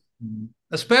 Tribulation,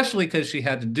 especially because she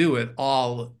had to do it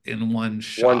all in one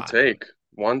one shot. take.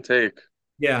 One take.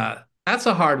 Yeah, that's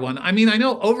a hard one. I mean, I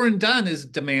know Over and Done is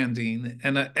demanding,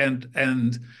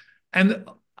 and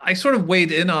I sort of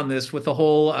weighed in on this with the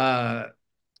whole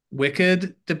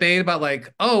Wicked debate about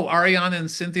like, oh, Ariana and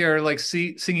Cynthia are like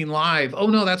singing live. Oh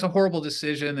no, that's a horrible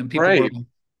decision, and people were Right. like,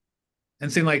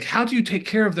 and saying like, how do you take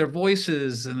care of their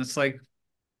voices? And it's like,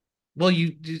 well,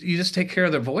 you just take care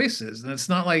of their voices, and it's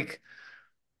not like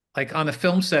on a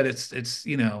film set, it's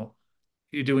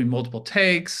you're doing multiple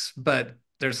takes, but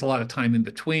there's a lot of time in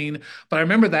between. But I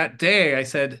remember that day I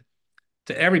said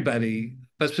to everybody,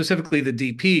 but specifically the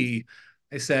DP,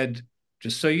 I said,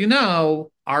 just so you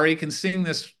know, Ari can sing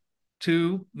this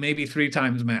two, maybe three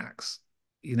times max,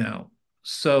 you know.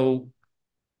 So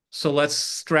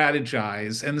let's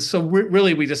strategize. And so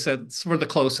really we just said for the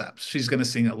close-ups, she's going to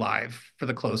sing it live for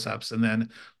the close-ups. And then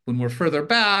when we're further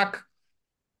back,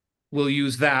 we'll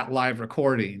use that live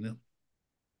recording.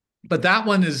 But that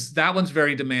one's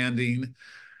very demanding.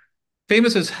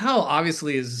 Famous as Hell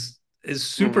obviously is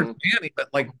super Hmm. demanding, but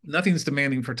like nothing's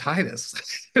demanding for Titus.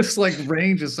 It's like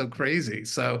range is so crazy.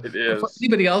 So, It but for is.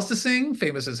 anybody else to sing,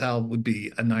 Famous as Hell would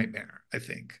be a nightmare, I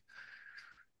think.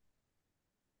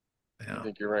 I Yeah.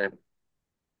 think you're right.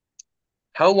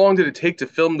 How long did it take to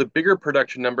film the bigger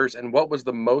production numbers, and what was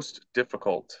the most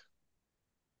difficult?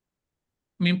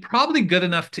 I mean, probably Good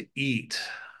Enough to Eat.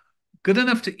 Good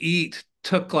Enough to Eat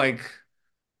took like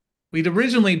we'd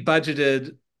originally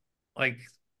budgeted like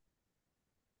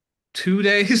 2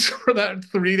 days for that,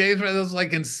 3 days for that. It was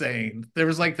like insane. There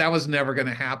was like that was never going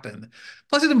to happen.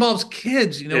 Plus, it involves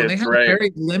kids, and they It's have a right.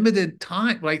 very limited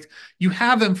time. Like you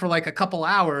have them for like a couple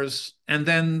hours, and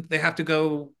then they have to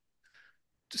go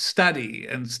study,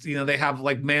 and they have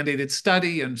like mandated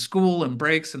study and school and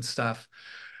breaks and stuff.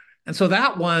 And so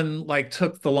that one like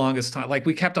took the longest time. Like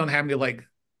we kept on having to like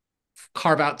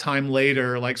carve out time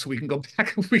later, like so we can go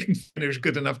back and we can finish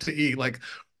Good Enough to Eat. Like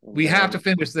we have to Man.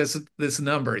 finish this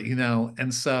number,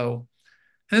 and so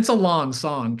and it's a long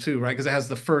song too, right? Because it has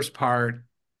the first part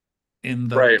in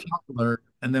the Right. popular,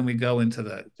 and then we go into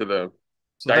the. To the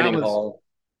So that dining was hall.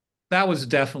 that was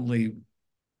definitely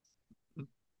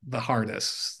the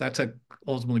hardest. That took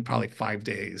ultimately probably 5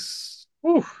 days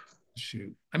Whew. to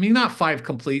shoot. I mean, not 5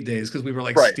 complete days because we were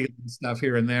like Right. stealing stuff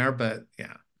here and there, but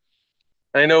yeah.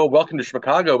 I know Welcome to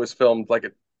Chicago was filmed like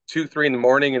at 2, 3 in the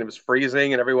morning, and it was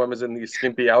freezing, and everyone was in these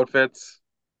skimpy outfits.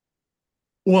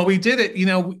 Well, we did it.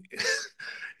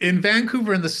 In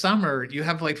Vancouver in the summer, you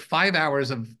have like 5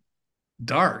 hours of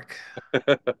dark.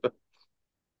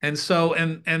 And so,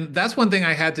 and that's one thing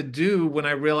I had to do when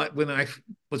I realized when I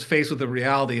was faced with the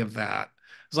reality of that.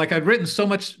 It's like I'd written so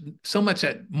much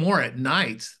at more at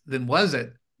night than was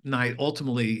at night.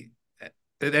 Ultimately,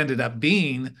 it ended up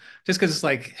being just because it's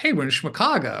like, hey, we're in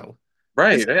Chicago.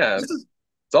 Right. This Yeah. this is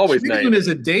It's always Schmigadoon night. is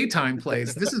a daytime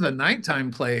place. This is a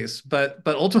nighttime place, but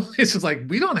ultimately it's just like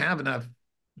we don't have enough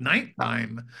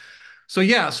nighttime. So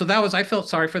yeah, so that was I felt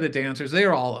sorry for the dancers. They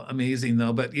were all amazing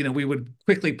though, but we would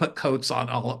quickly put coats on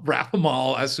all wrap them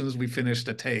all as soon as we finished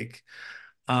a take.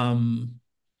 Um,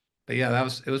 but yeah, that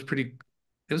was it was pretty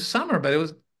it was summer, but it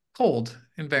was cold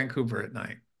in Vancouver at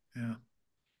night. Yeah.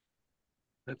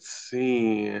 Let's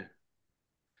see.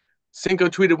 Cinco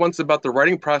tweeted once about the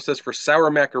writing process for Sour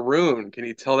Macaroon. Can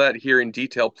you tell that here in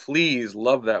detail, please?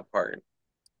 Love that part.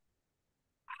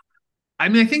 I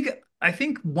mean, I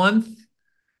think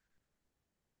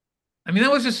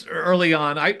that was just early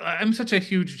on. I'm such a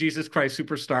huge Jesus Christ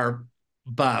Superstar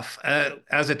buff.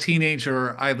 As a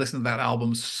teenager, I listened to that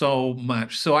album so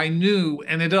much, so I knew,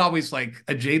 and it always like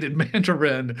a jaded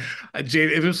Mandarin, a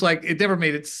jaded. It was like it never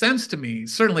made it sense to me.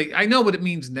 Certainly, I know what it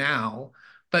means now,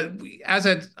 but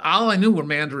all I knew were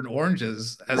Mandarin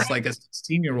oranges as like a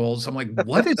 16-year-old. So I'm like,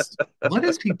 what is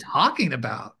he talking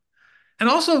about? And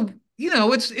also,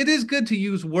 it is good to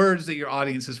use words that your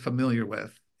audience is familiar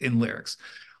with in lyrics.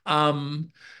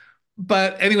 Um,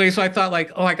 but anyway, so I thought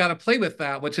like, oh, I got to play with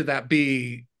that. What should that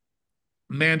be?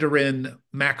 Mandarin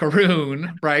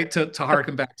macaroon, right? To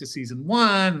harken back to season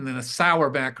one, and then a sour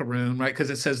macaroon, right? Because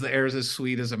it says the air is as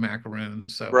sweet as a macaroon.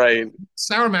 So Right.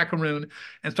 sour macaroon.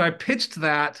 And so I pitched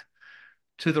that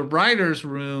to the writer's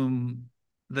room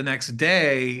the next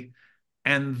day.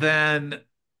 And then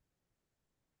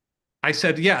I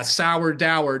said, yeah, sour,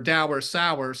 dour, dour,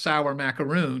 sour, sour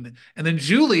macaroon. And then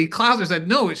Julie Klauser said,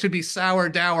 no, it should be sour,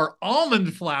 dour,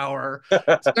 almond flour.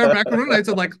 Sour macaroon. I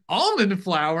said, like almond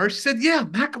flour. She said, yeah,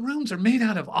 macaroons are made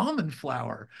out of almond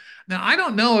flour. Now, I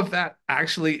don't know if that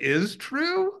actually is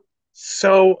true.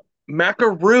 So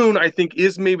macaroon, I think,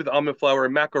 is made with almond flour,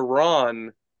 and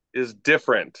macaron is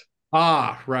different.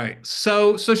 Ah, right.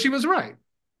 So she was right.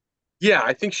 Yeah,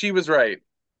 I think she was right.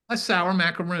 A sour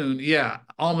macaroon. Yeah,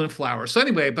 almond flour. So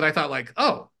anyway, but I thought like,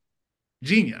 oh,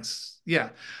 genius. Yeah.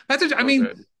 I So mean,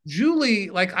 good. Julie,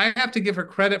 like I have to give her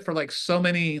credit for like so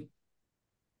many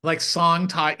like song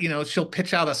title, she'll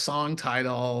pitch out a song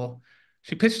title.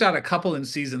 She pitched out a couple in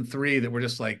season three that were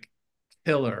just like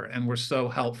killer and were so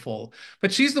helpful.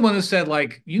 But she's the one who said,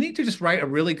 like, you need to just write a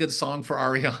really good song for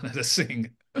Ariana to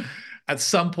sing. at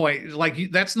some point.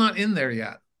 Like that's not in there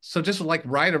yet. So just like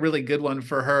write a really good one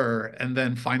for her and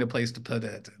then find a place to put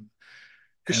it.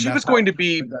 Because And she that's was how going to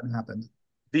be that happened.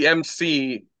 the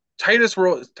MC. Titus's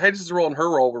role and her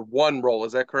role were one role.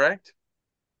 Is that correct?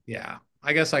 Yeah.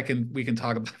 I guess we can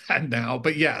talk about that now.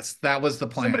 But yes, that was the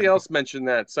Somebody plan. else mentioned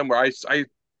that somewhere. I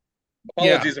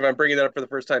Yeah. apologies if I'm bringing that up for the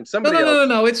first time. No, Somebody no, no, no,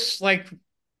 else. no. It's like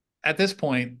at this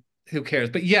point, who cares?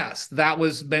 But yes, that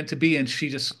was meant to be, and she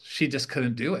just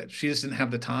couldn't do it. She just didn't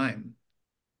have the time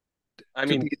I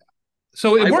to mean, be.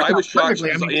 So it worked I out was shocked she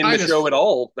perfectly. I was mean, in the show Titus. at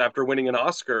all after winning an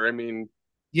Oscar. I mean,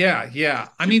 Yeah, yeah.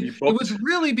 I she'd be mean, it was booked.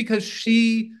 really because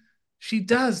she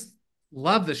does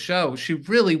love the show. She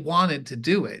really wanted to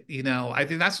do it. I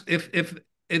think that's if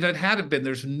it hadn't been,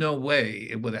 there's no way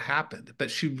it would have happened.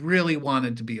 But she really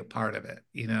wanted to be a part of it.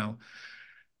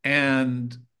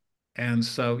 And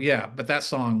so yeah, but that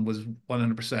song was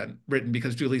 100% written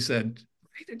because Julie said,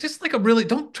 just like a really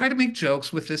don't try to make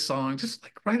jokes with this song. Just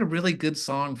like write a really good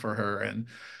song for her.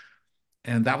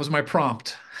 And that was my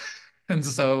prompt. And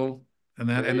so, and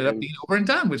that ended up And being over and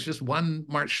done with just one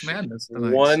March Madness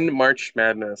tonight. one March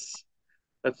Madness.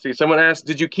 Let's see. Someone asked,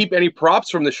 "Did you keep any props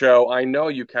from the show?" I know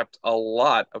you kept a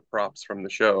lot of props from the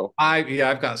show. Yeah,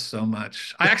 I've got so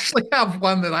much. I actually have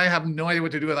one that I have no idea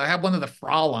what to do with. I have one of the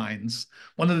Fraulines,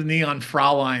 one of the neon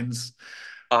Fraulines.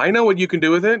 I know what you can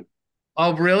do with it.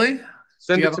 Oh, really? Do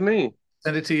Send you it have to me.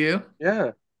 send it to you?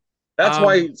 Yeah. That's Um,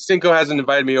 why Cinco hasn't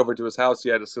invited me over to his house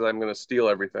yet, is because I'm going to steal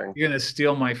everything. you're gonna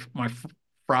steal my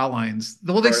Fraulines.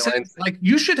 Well, they Bright said lines. like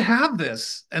you should have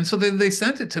this, and so they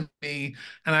sent it to me,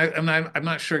 and I'm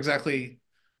not sure exactly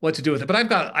what to do with it, but I've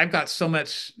got so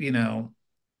much,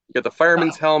 You got the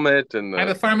fireman's helmet and I have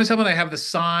the the fireman's helmet. I have the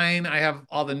sign. I have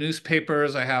all the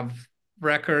newspapers. I have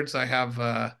records. I have,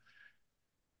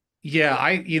 yeah,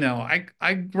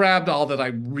 I grabbed all that I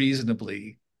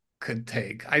reasonably could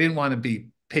take. I didn't want to be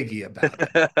piggy about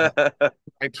it.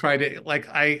 I tried to, like,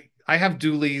 I have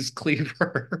Dooley's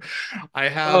cleaver. I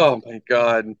have, Oh my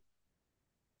God.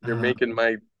 You're uh, making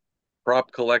my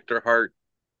prop collector heart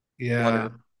yeah,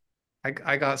 flutter.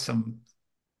 I got some,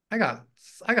 I got,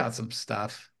 I got some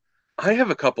stuff I have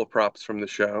a couple props from the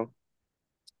show.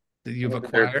 that I you've don't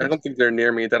think I acquired. don't think they're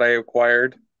near me that I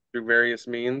acquired through various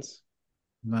means.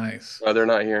 Nice. No, they're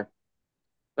not here.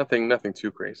 Nothing too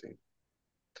crazy.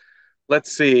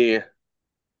 Let's see.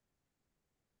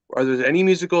 Are there any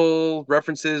musical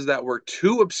references that were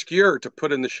too obscure to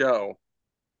put in the show?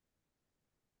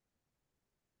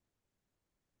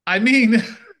 I mean,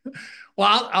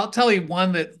 well, I'll tell you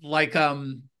one that like,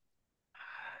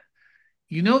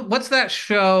 what's that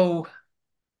show?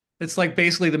 It's like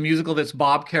basically the musical that's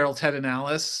Bob Carroll, Ted and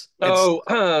Alice. It's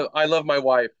Oh, I love my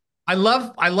wife.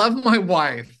 I love my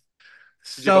wife.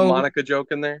 Did you have a So Monica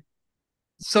joke in there?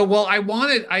 well,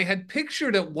 I had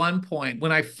pictured at one point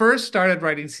when I first started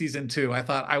writing season two, I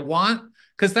thought I want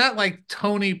because that like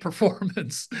Tony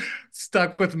performance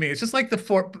stuck with me. It's just like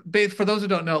for those who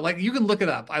don't know, like you can look it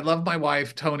up. I love my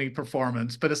wife, Tony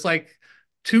performance, but it's like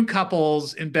two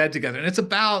couples in bed together. And it's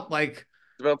about like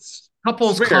It's about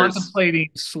couples swingers. contemplating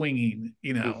swinging,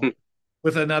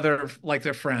 with another like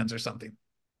their friends or something.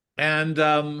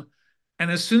 And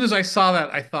as soon as I saw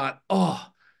that, I thought, oh,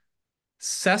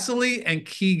 Cecily and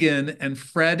Keegan and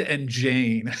Fred and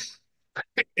Jane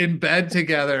in bed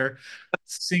together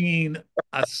singing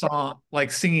a song,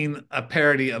 like singing a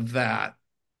parody of that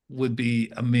would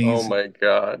be Oh amazing. my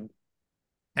God.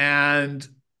 And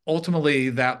ultimately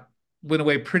that went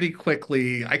away pretty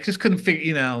quickly. I just couldn't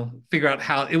figure out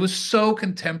how it was so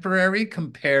contemporary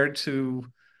compared to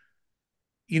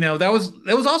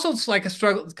that was also like a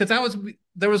struggle because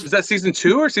there was Is that season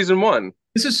two or season one?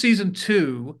 this is season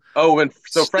two. Oh, and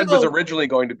so Fred was Still, originally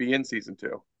going to be in season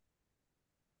two.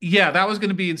 yeah, that was going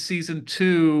to be in season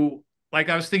two. Like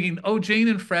I was thinking, oh, Jane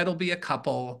and Fred will be a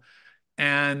couple,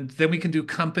 and then we can do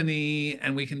company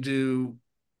and we can do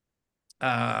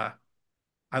uh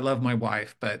I love my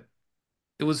wife, but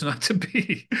it was not to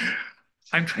be.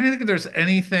 I'm trying to think if there's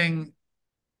anything.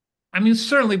 I mean,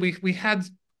 certainly we had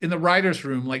in the writers'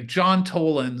 room like John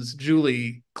Tolan's,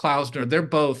 Julie Klausner. They're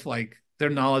both like their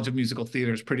knowledge of musical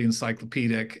theater is pretty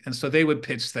encyclopedic, and so they would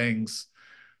pitch things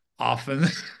often.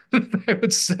 They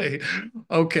would say,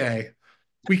 "Okay,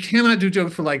 we cannot do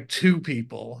jokes for like two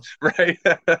people. Right?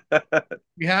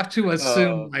 We have to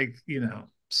assume uh, like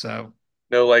so."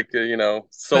 no, like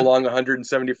so But long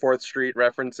 174th Street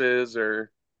references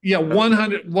or yeah, none of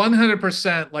that.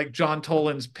 100% like John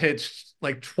Tolan's pitched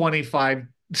like 25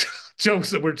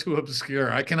 jokes that were too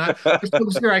obscure. They're so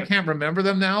obscure I can't remember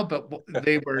them now, but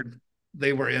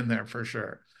they were in there for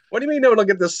sure. What do you mean no one will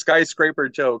get this skyscraper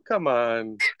joke? Come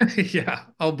on. Yeah.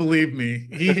 Oh, believe me,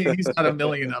 he's got a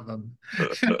million of them.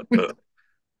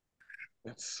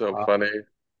 That's so funny.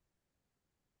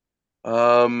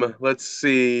 Let's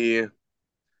see.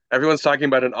 Everyone's talking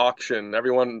about an auction.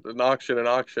 Everyone, an auction, an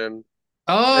auction.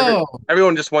 Every, Oh,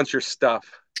 everyone just wants your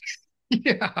stuff.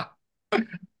 yeah.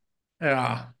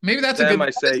 Yeah. Maybe To them, I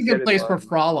that's say, a get good in place for line.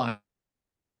 Fraulein.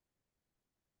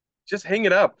 Just hang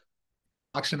it up.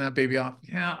 Auction that baby off.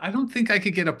 Yeah, I don't think I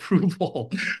could get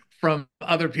approval from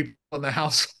other people in the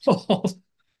household.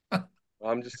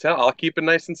 I'm just telling. I'll keep it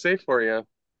nice and safe for you.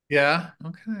 Yeah.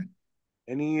 Okay.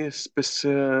 Any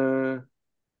specific?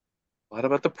 What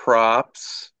about the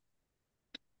props?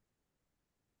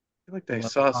 I feel like I I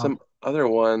love the saw prop. some other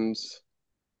ones.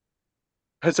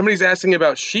 Somebody's asking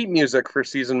about sheet music for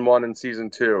season one and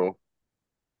season two.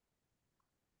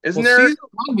 Isn't Well, there? season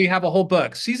one, we have a whole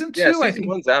book. Season Yeah, two, I season think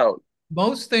one's out.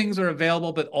 most things are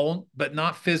available, but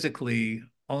not physically,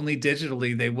 only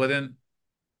digitally. They wouldn't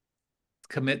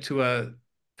commit to a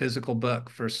physical book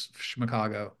for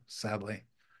Chicago, sadly.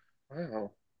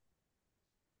 Wow.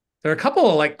 There are a couple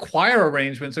of like choir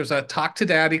arrangements. There's a Talk to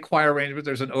Daddy choir arrangement.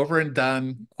 There's an Over and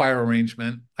Done choir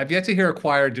arrangement. I've yet to hear a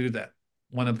choir do that.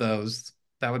 One of those.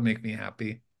 That would make me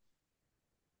happy.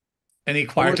 Any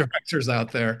choir Someone, directors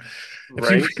out there, if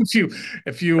you right?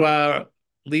 if you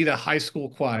lead a high school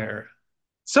choir.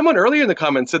 Someone earlier in the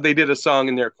comments said they did a song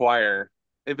in their choir.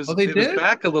 Oh, they It was did?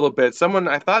 back a little bit. Someone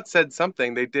I thought said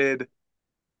something. They did.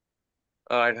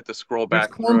 I'd have to scroll There's back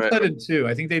corn through it. pudding too.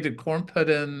 I think they did corn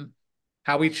pudding,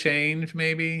 How We Change,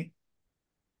 maybe.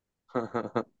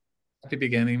 At the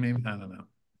beginning, maybe. I don't know.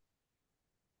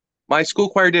 My school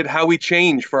choir did "How We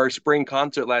Change" for our spring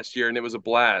concert last year, and it was a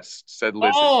blast. Said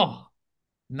Lizzie. Oh,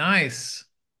 nice.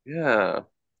 Yeah.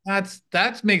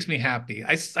 That makes me happy.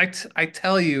 I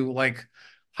tell you, like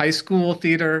high school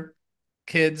theater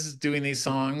kids doing these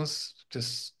songs,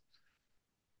 just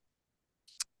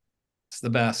it's the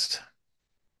best.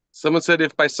 Someone said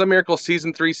if by some miracle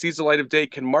season three sees the light of day,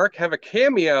 can Mark have a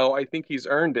cameo? I think he's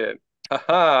earned it.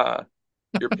 Haha.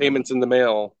 Your payment's in the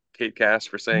mail, Kate Cass,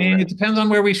 for I saying mean, that. it depends on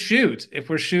where we shoot. If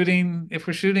we're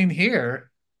shooting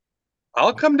here,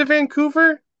 I'll come to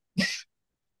Vancouver.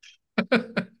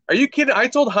 Are you kidding? I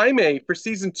told Jaime for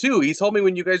season two. He told me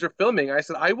when you guys were filming, I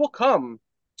said, I will come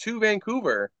to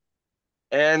Vancouver.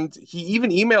 And he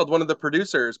even emailed one of the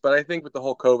producers, but I think with the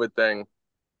whole COVID thing,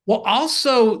 well,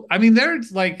 also, I mean,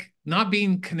 there's like not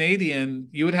being Canadian,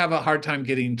 you would have a hard time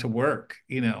getting to work,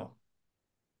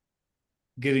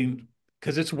 getting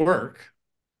because it's work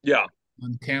yeah.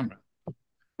 on camera.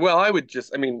 Well,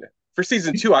 I mean, for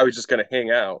season two, I was just going to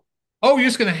hang out. Oh, you're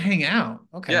just gonna hang out.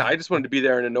 Yeah, Okay. I just wanted to be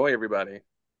there and annoy everybody.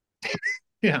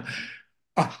 Yeah.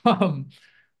 Um,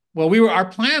 well, our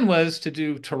plan was to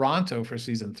do Toronto for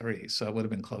season three, so it would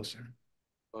have been closer.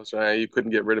 I was right. You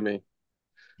couldn't get rid of me.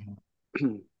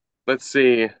 Let's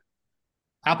see.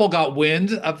 Apple got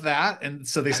wind of that, and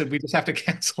so they said we just have to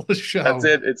cancel the That's show.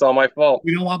 it. It's all my fault.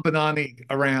 We don't want Benani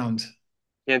around.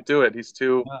 Can't do it. He's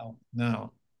too, No,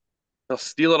 no. he'll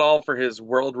steal it all for his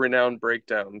world-renowned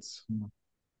breakdowns.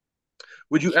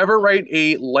 Would you ever write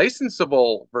a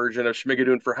licensable version of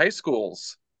Schmigadoon for high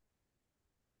schools?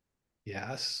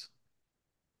 Yes,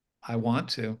 I want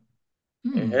to.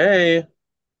 Hmm. Hey,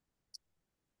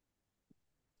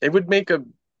 it would make a.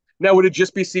 Now, would it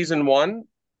just be season one?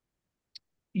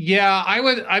 Yeah, I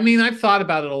would. I mean, I've thought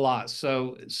about it a lot.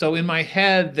 So in my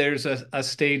head, there's a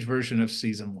stage version of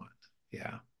season one.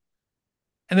 Yeah.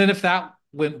 And then if that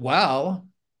went well,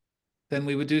 then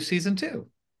we would do season two.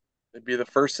 It'd be the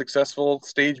first successful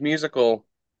stage musical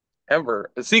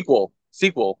ever. A sequel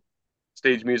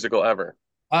stage musical ever.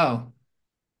 Oh,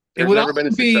 it There's would never been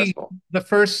a also be successful. the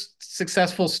first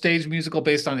successful stage musical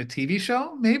based on a TV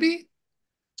show, maybe?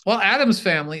 Well, Adam's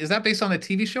Family, is that based on a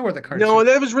TV show or the No, cartoon?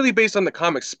 that was really based on the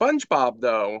comic SpongeBob,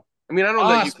 though. I mean, I don't know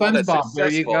that Ah, you call that SpongeBob. There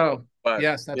you successful, go. but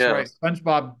Yes, that's yeah, right.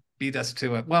 SpongeBob beat us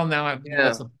to it. Well, yeah.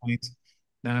 what's the point?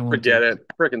 Now I won't do Forget it. it.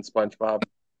 Frickin' SpongeBob.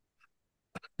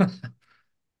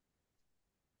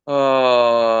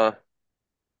 Uh,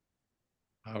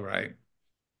 All right.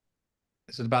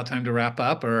 Is it about time to wrap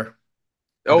up or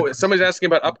other oh, somebody's questions? asking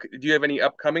about do you have any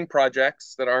upcoming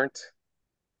projects that aren't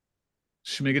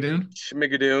Schmigadoon?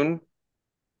 Schmigadoon?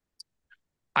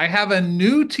 I have a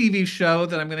new TV show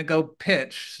that I'm going to go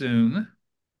pitch soon,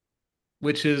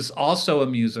 which is also a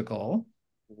musical.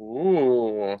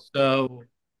 Ooh, So,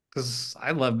 because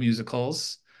I love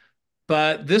musicals,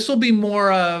 but this will be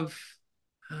more of,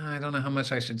 I don't know how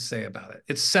much I should say about it.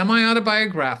 It's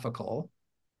semi-autobiographical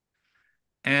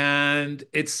and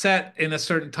it's set in a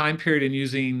certain time period and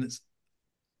using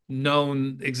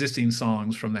known existing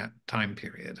songs from that time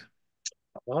period,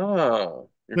 Oh,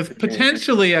 you're with pitching a new.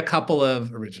 potentially a couple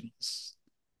of originals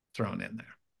thrown in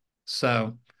there.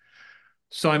 So,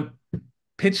 so I'm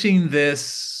pitching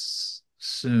this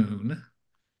soon,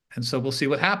 and so we'll see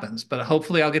what happens. But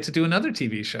hopefully, I'll get to do another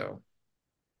TV show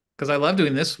because I love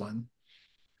doing this one.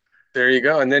 There you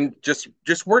go. And then just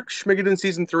work Schmigadoon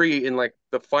season 3 in like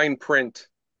the fine print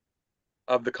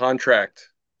of the contract,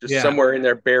 just Yeah. somewhere in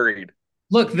there buried.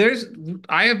 Look,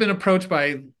 I have been approached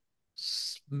by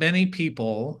many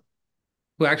people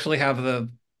who actually have the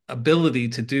ability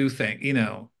to do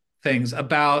things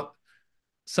about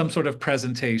some sort of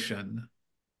presentation,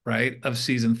 right, of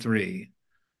season three,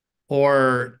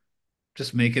 or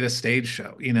just make it a stage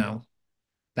show.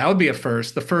 That would be a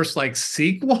first, the first like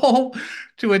sequel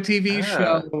to a TV Ah,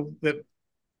 show that,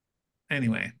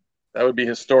 anyway. that would be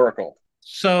historical.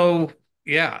 So,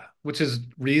 yeah, which is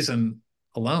reason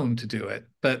alone to do it.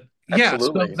 But yeah,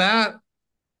 so Absolutely.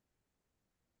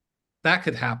 that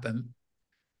could happen.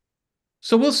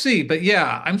 So we'll see. But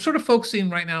yeah, I'm sort of focusing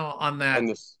right now On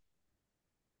this.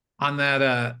 on that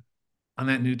uh on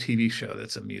that new TV show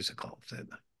that's a musical that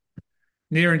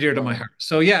near and dear to my Oh, heart.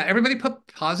 So yeah, everybody put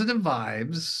positive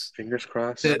vibes fingers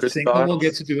crossed. that Good Cinco will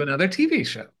get to thoughts. do another TV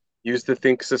show. Use the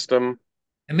think system.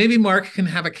 And maybe Mark can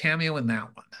have a cameo in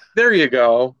that one. There you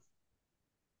go.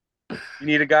 You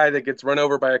need a guy that gets run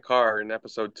over by a car in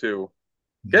episode 2.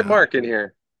 Get Yeah. Mark in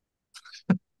here.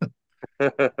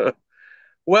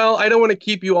 Well, I don't want to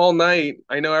keep you all night.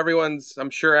 I know everyone's, I'm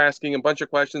sure, asking a bunch of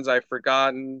questions I've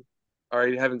forgotten or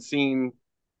I haven't seen.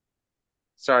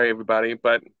 Sorry, everybody,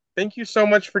 but thank you so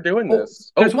much for doing Oh,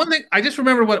 this. there's Oh, one thing I just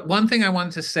remember what one thing I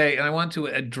wanted to say and I want to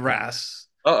address.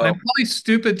 And I'm uh-oh. probably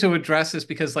stupid to address this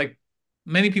because like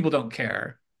many people don't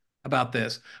care about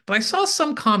this. But I saw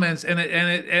some comments and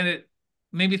it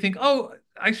made me think, oh,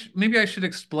 maybe I should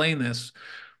explain this,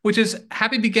 which is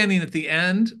happy beginning at the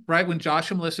end, right? When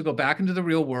Josh and Melissa go back into the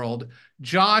real world,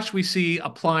 Josh, we see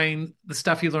applying the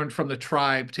stuff he learned from the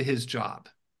tribe to his job,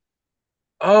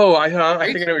 Oh, I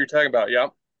right? think I know what you're talking about.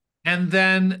 Yep. And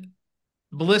then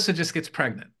Melissa just gets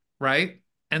pregnant, right?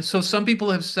 And so some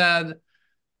people have said,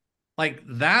 like,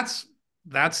 that's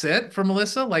it for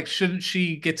Melissa. Like, shouldn't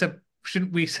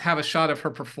we have a shot of her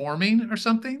performing or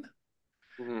something?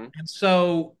 Hmm. And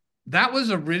so that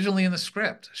was originally in the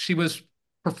script. She was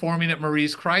performing at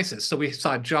Marie's Crisis. So we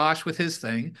saw Josh with his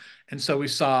thing, and so we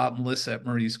saw Melissa at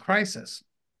Marie's Crisis.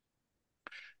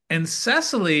 And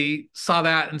Cecily saw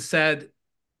that and said,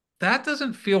 that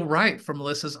doesn't feel right for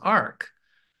Melissa's arc.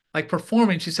 Like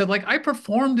performing, she said, like,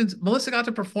 Melissa got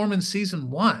to perform in season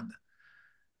one.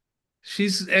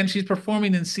 She's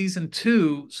performing in season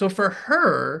two. So for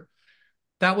her,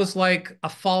 that was like a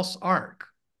false arc,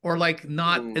 or like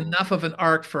not Hmm. enough of an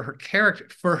arc for her character.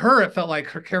 For her, it felt like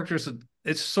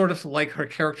it's sort of like her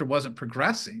character wasn't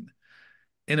progressing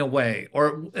in a way,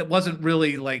 or it wasn't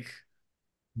really like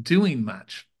doing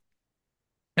much.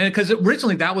 And because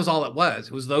originally that was all it was.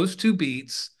 It was those two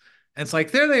beats. And it's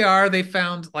like, there they are. They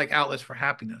found like outlets for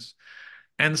happiness.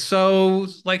 And so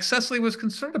like Cecily was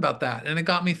concerned about that. And it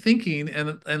got me thinking.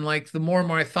 And like the more and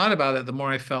more I thought about it, the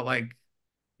more I felt like,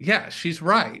 yeah, she's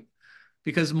right.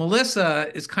 Because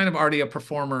Melissa is kind of already a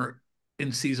performer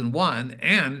in season one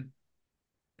and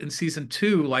in season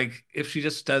two, like if she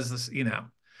just does this.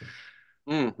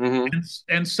 Mm-hmm.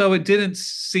 And so it didn't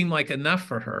seem like enough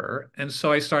for her. And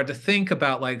so I started to think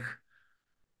about like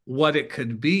what it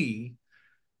could be.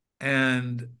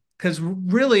 And because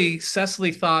really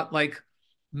Cecily thought like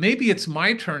maybe it's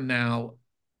my turn now.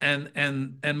 And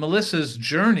Melissa's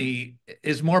journey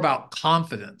is more about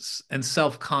confidence and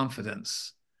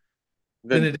self-confidence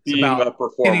than Than it is being a about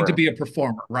getting to performer. be a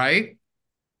performer, right?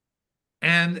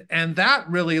 And that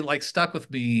really like stuck with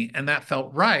me and that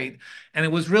felt right. And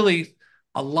it was really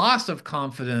a loss of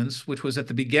confidence, which was at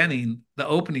the beginning, the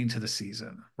opening to the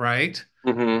season, right?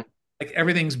 Hmm. Like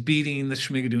everything's beating the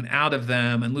Schmigadoon out of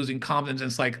them and losing confidence. And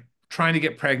it's like trying to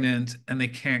get pregnant and they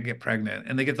can't get pregnant.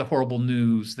 And they get the horrible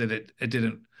news that it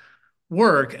didn't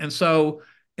work. And so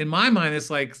in my mind, it's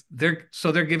like they're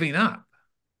giving up.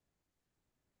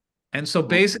 And so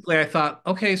basically I thought,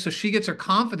 okay, so she gets her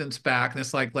confidence back, and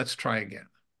it's like, let's try again.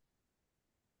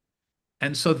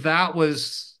 And so that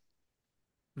was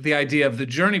the idea of the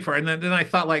journey for her. And then I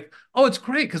thought like, oh, it's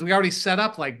great because we already set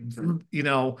up like,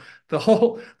 the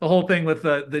whole thing with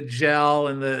the gel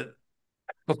and the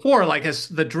before, like as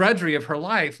the drudgery of her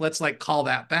life, let's like call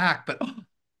that back. But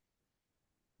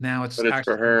now it's But it's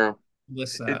for actually her. It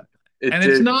Melissa. it And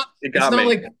did it it's got not me.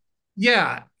 like,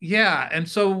 yeah, yeah. And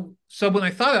so when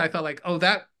I thought it, I thought like, oh,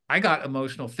 that I got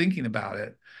emotional thinking about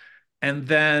it. And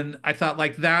then I thought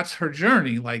like that's her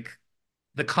journey, like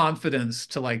the confidence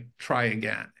to like try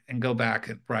again and go back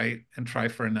and right and try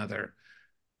for another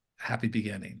happy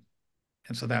beginning.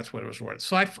 And so that's what it was worth.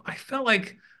 So I felt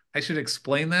like I should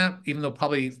explain that, even though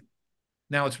probably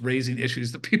now it's raising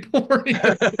issues that people were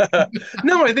even.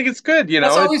 No, I think it's good.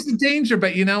 That's always It's the danger.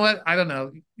 But you know what? I don't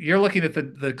know. You're looking at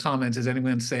the comments. Is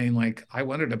anyone saying like, I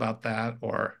wondered about that?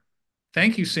 Or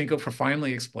thank you, Cinco, for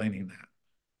finally explaining that?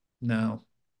 No,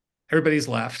 everybody's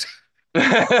left.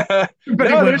 Everybody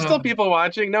no, went there's still on. people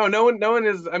watching. No, no one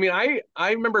is. I mean, I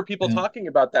remember people Yeah. talking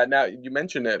about that. Now you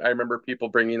mention it, I remember people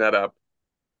bringing that up.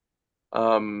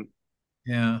 Um,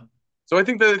 Yeah. so I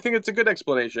think it's a good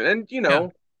explanation. And Yeah.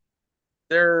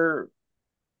 there,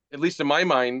 at least in my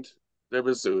mind, there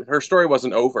was her story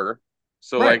wasn't over.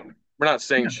 So like, Right. we're not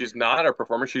saying Yeah. she's not a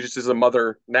performer. She just is a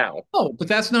mother now. Oh, but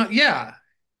that's not, yeah.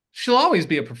 She'll always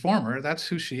be a performer. That's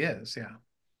who she is. Yeah.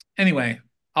 Anyway,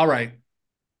 all right.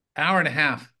 Hour and a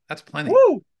half. That's plenty.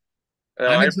 Woo! No,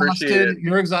 I'm I appreciate exhausted. it.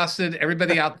 You're exhausted.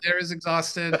 Everybody out there is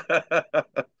exhausted.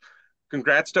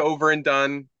 Congrats to Over and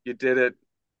Done. You did it.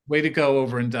 Way to go,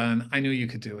 over and done. I knew you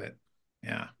could do it.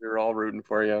 Yeah. We're all rooting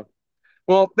for you.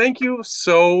 Well, thank you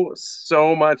so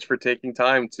much for taking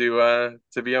time to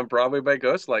be on Broadway by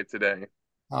Ghostlight today.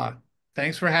 Uh,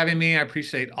 Thanks for having me. I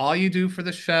appreciate all you do for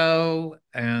the show,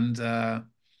 and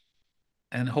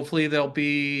hopefully there'll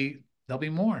be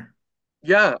more.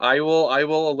 Yeah, I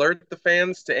will alert the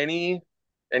fans to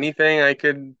anything I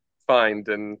could find,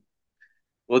 and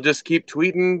we'll just keep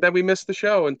tweeting that we missed the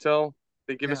show until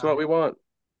they give us Yeah. what we want.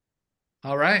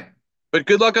 All right. But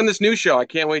good luck on this new show. I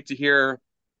can't wait to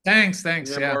Thanks.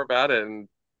 Thanks. Yeah. more about it. And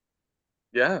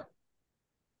yeah,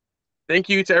 thank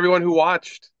you to everyone who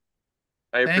watched.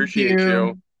 I Thank appreciate you.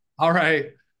 you. All right.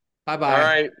 All Bye-bye.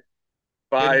 right. Good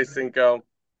Bye, night. Cinco.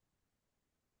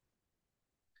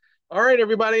 All right,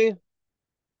 everybody.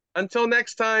 Until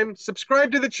next time,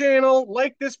 subscribe to the channel,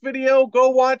 like this video, go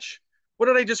watch. What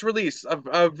did I just release?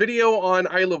 A video on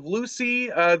I Love Lucy,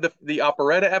 the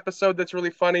operetta episode that's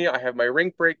really funny. I have my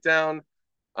rink breakdown.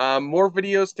 More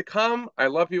videos to come. I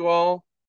love you all.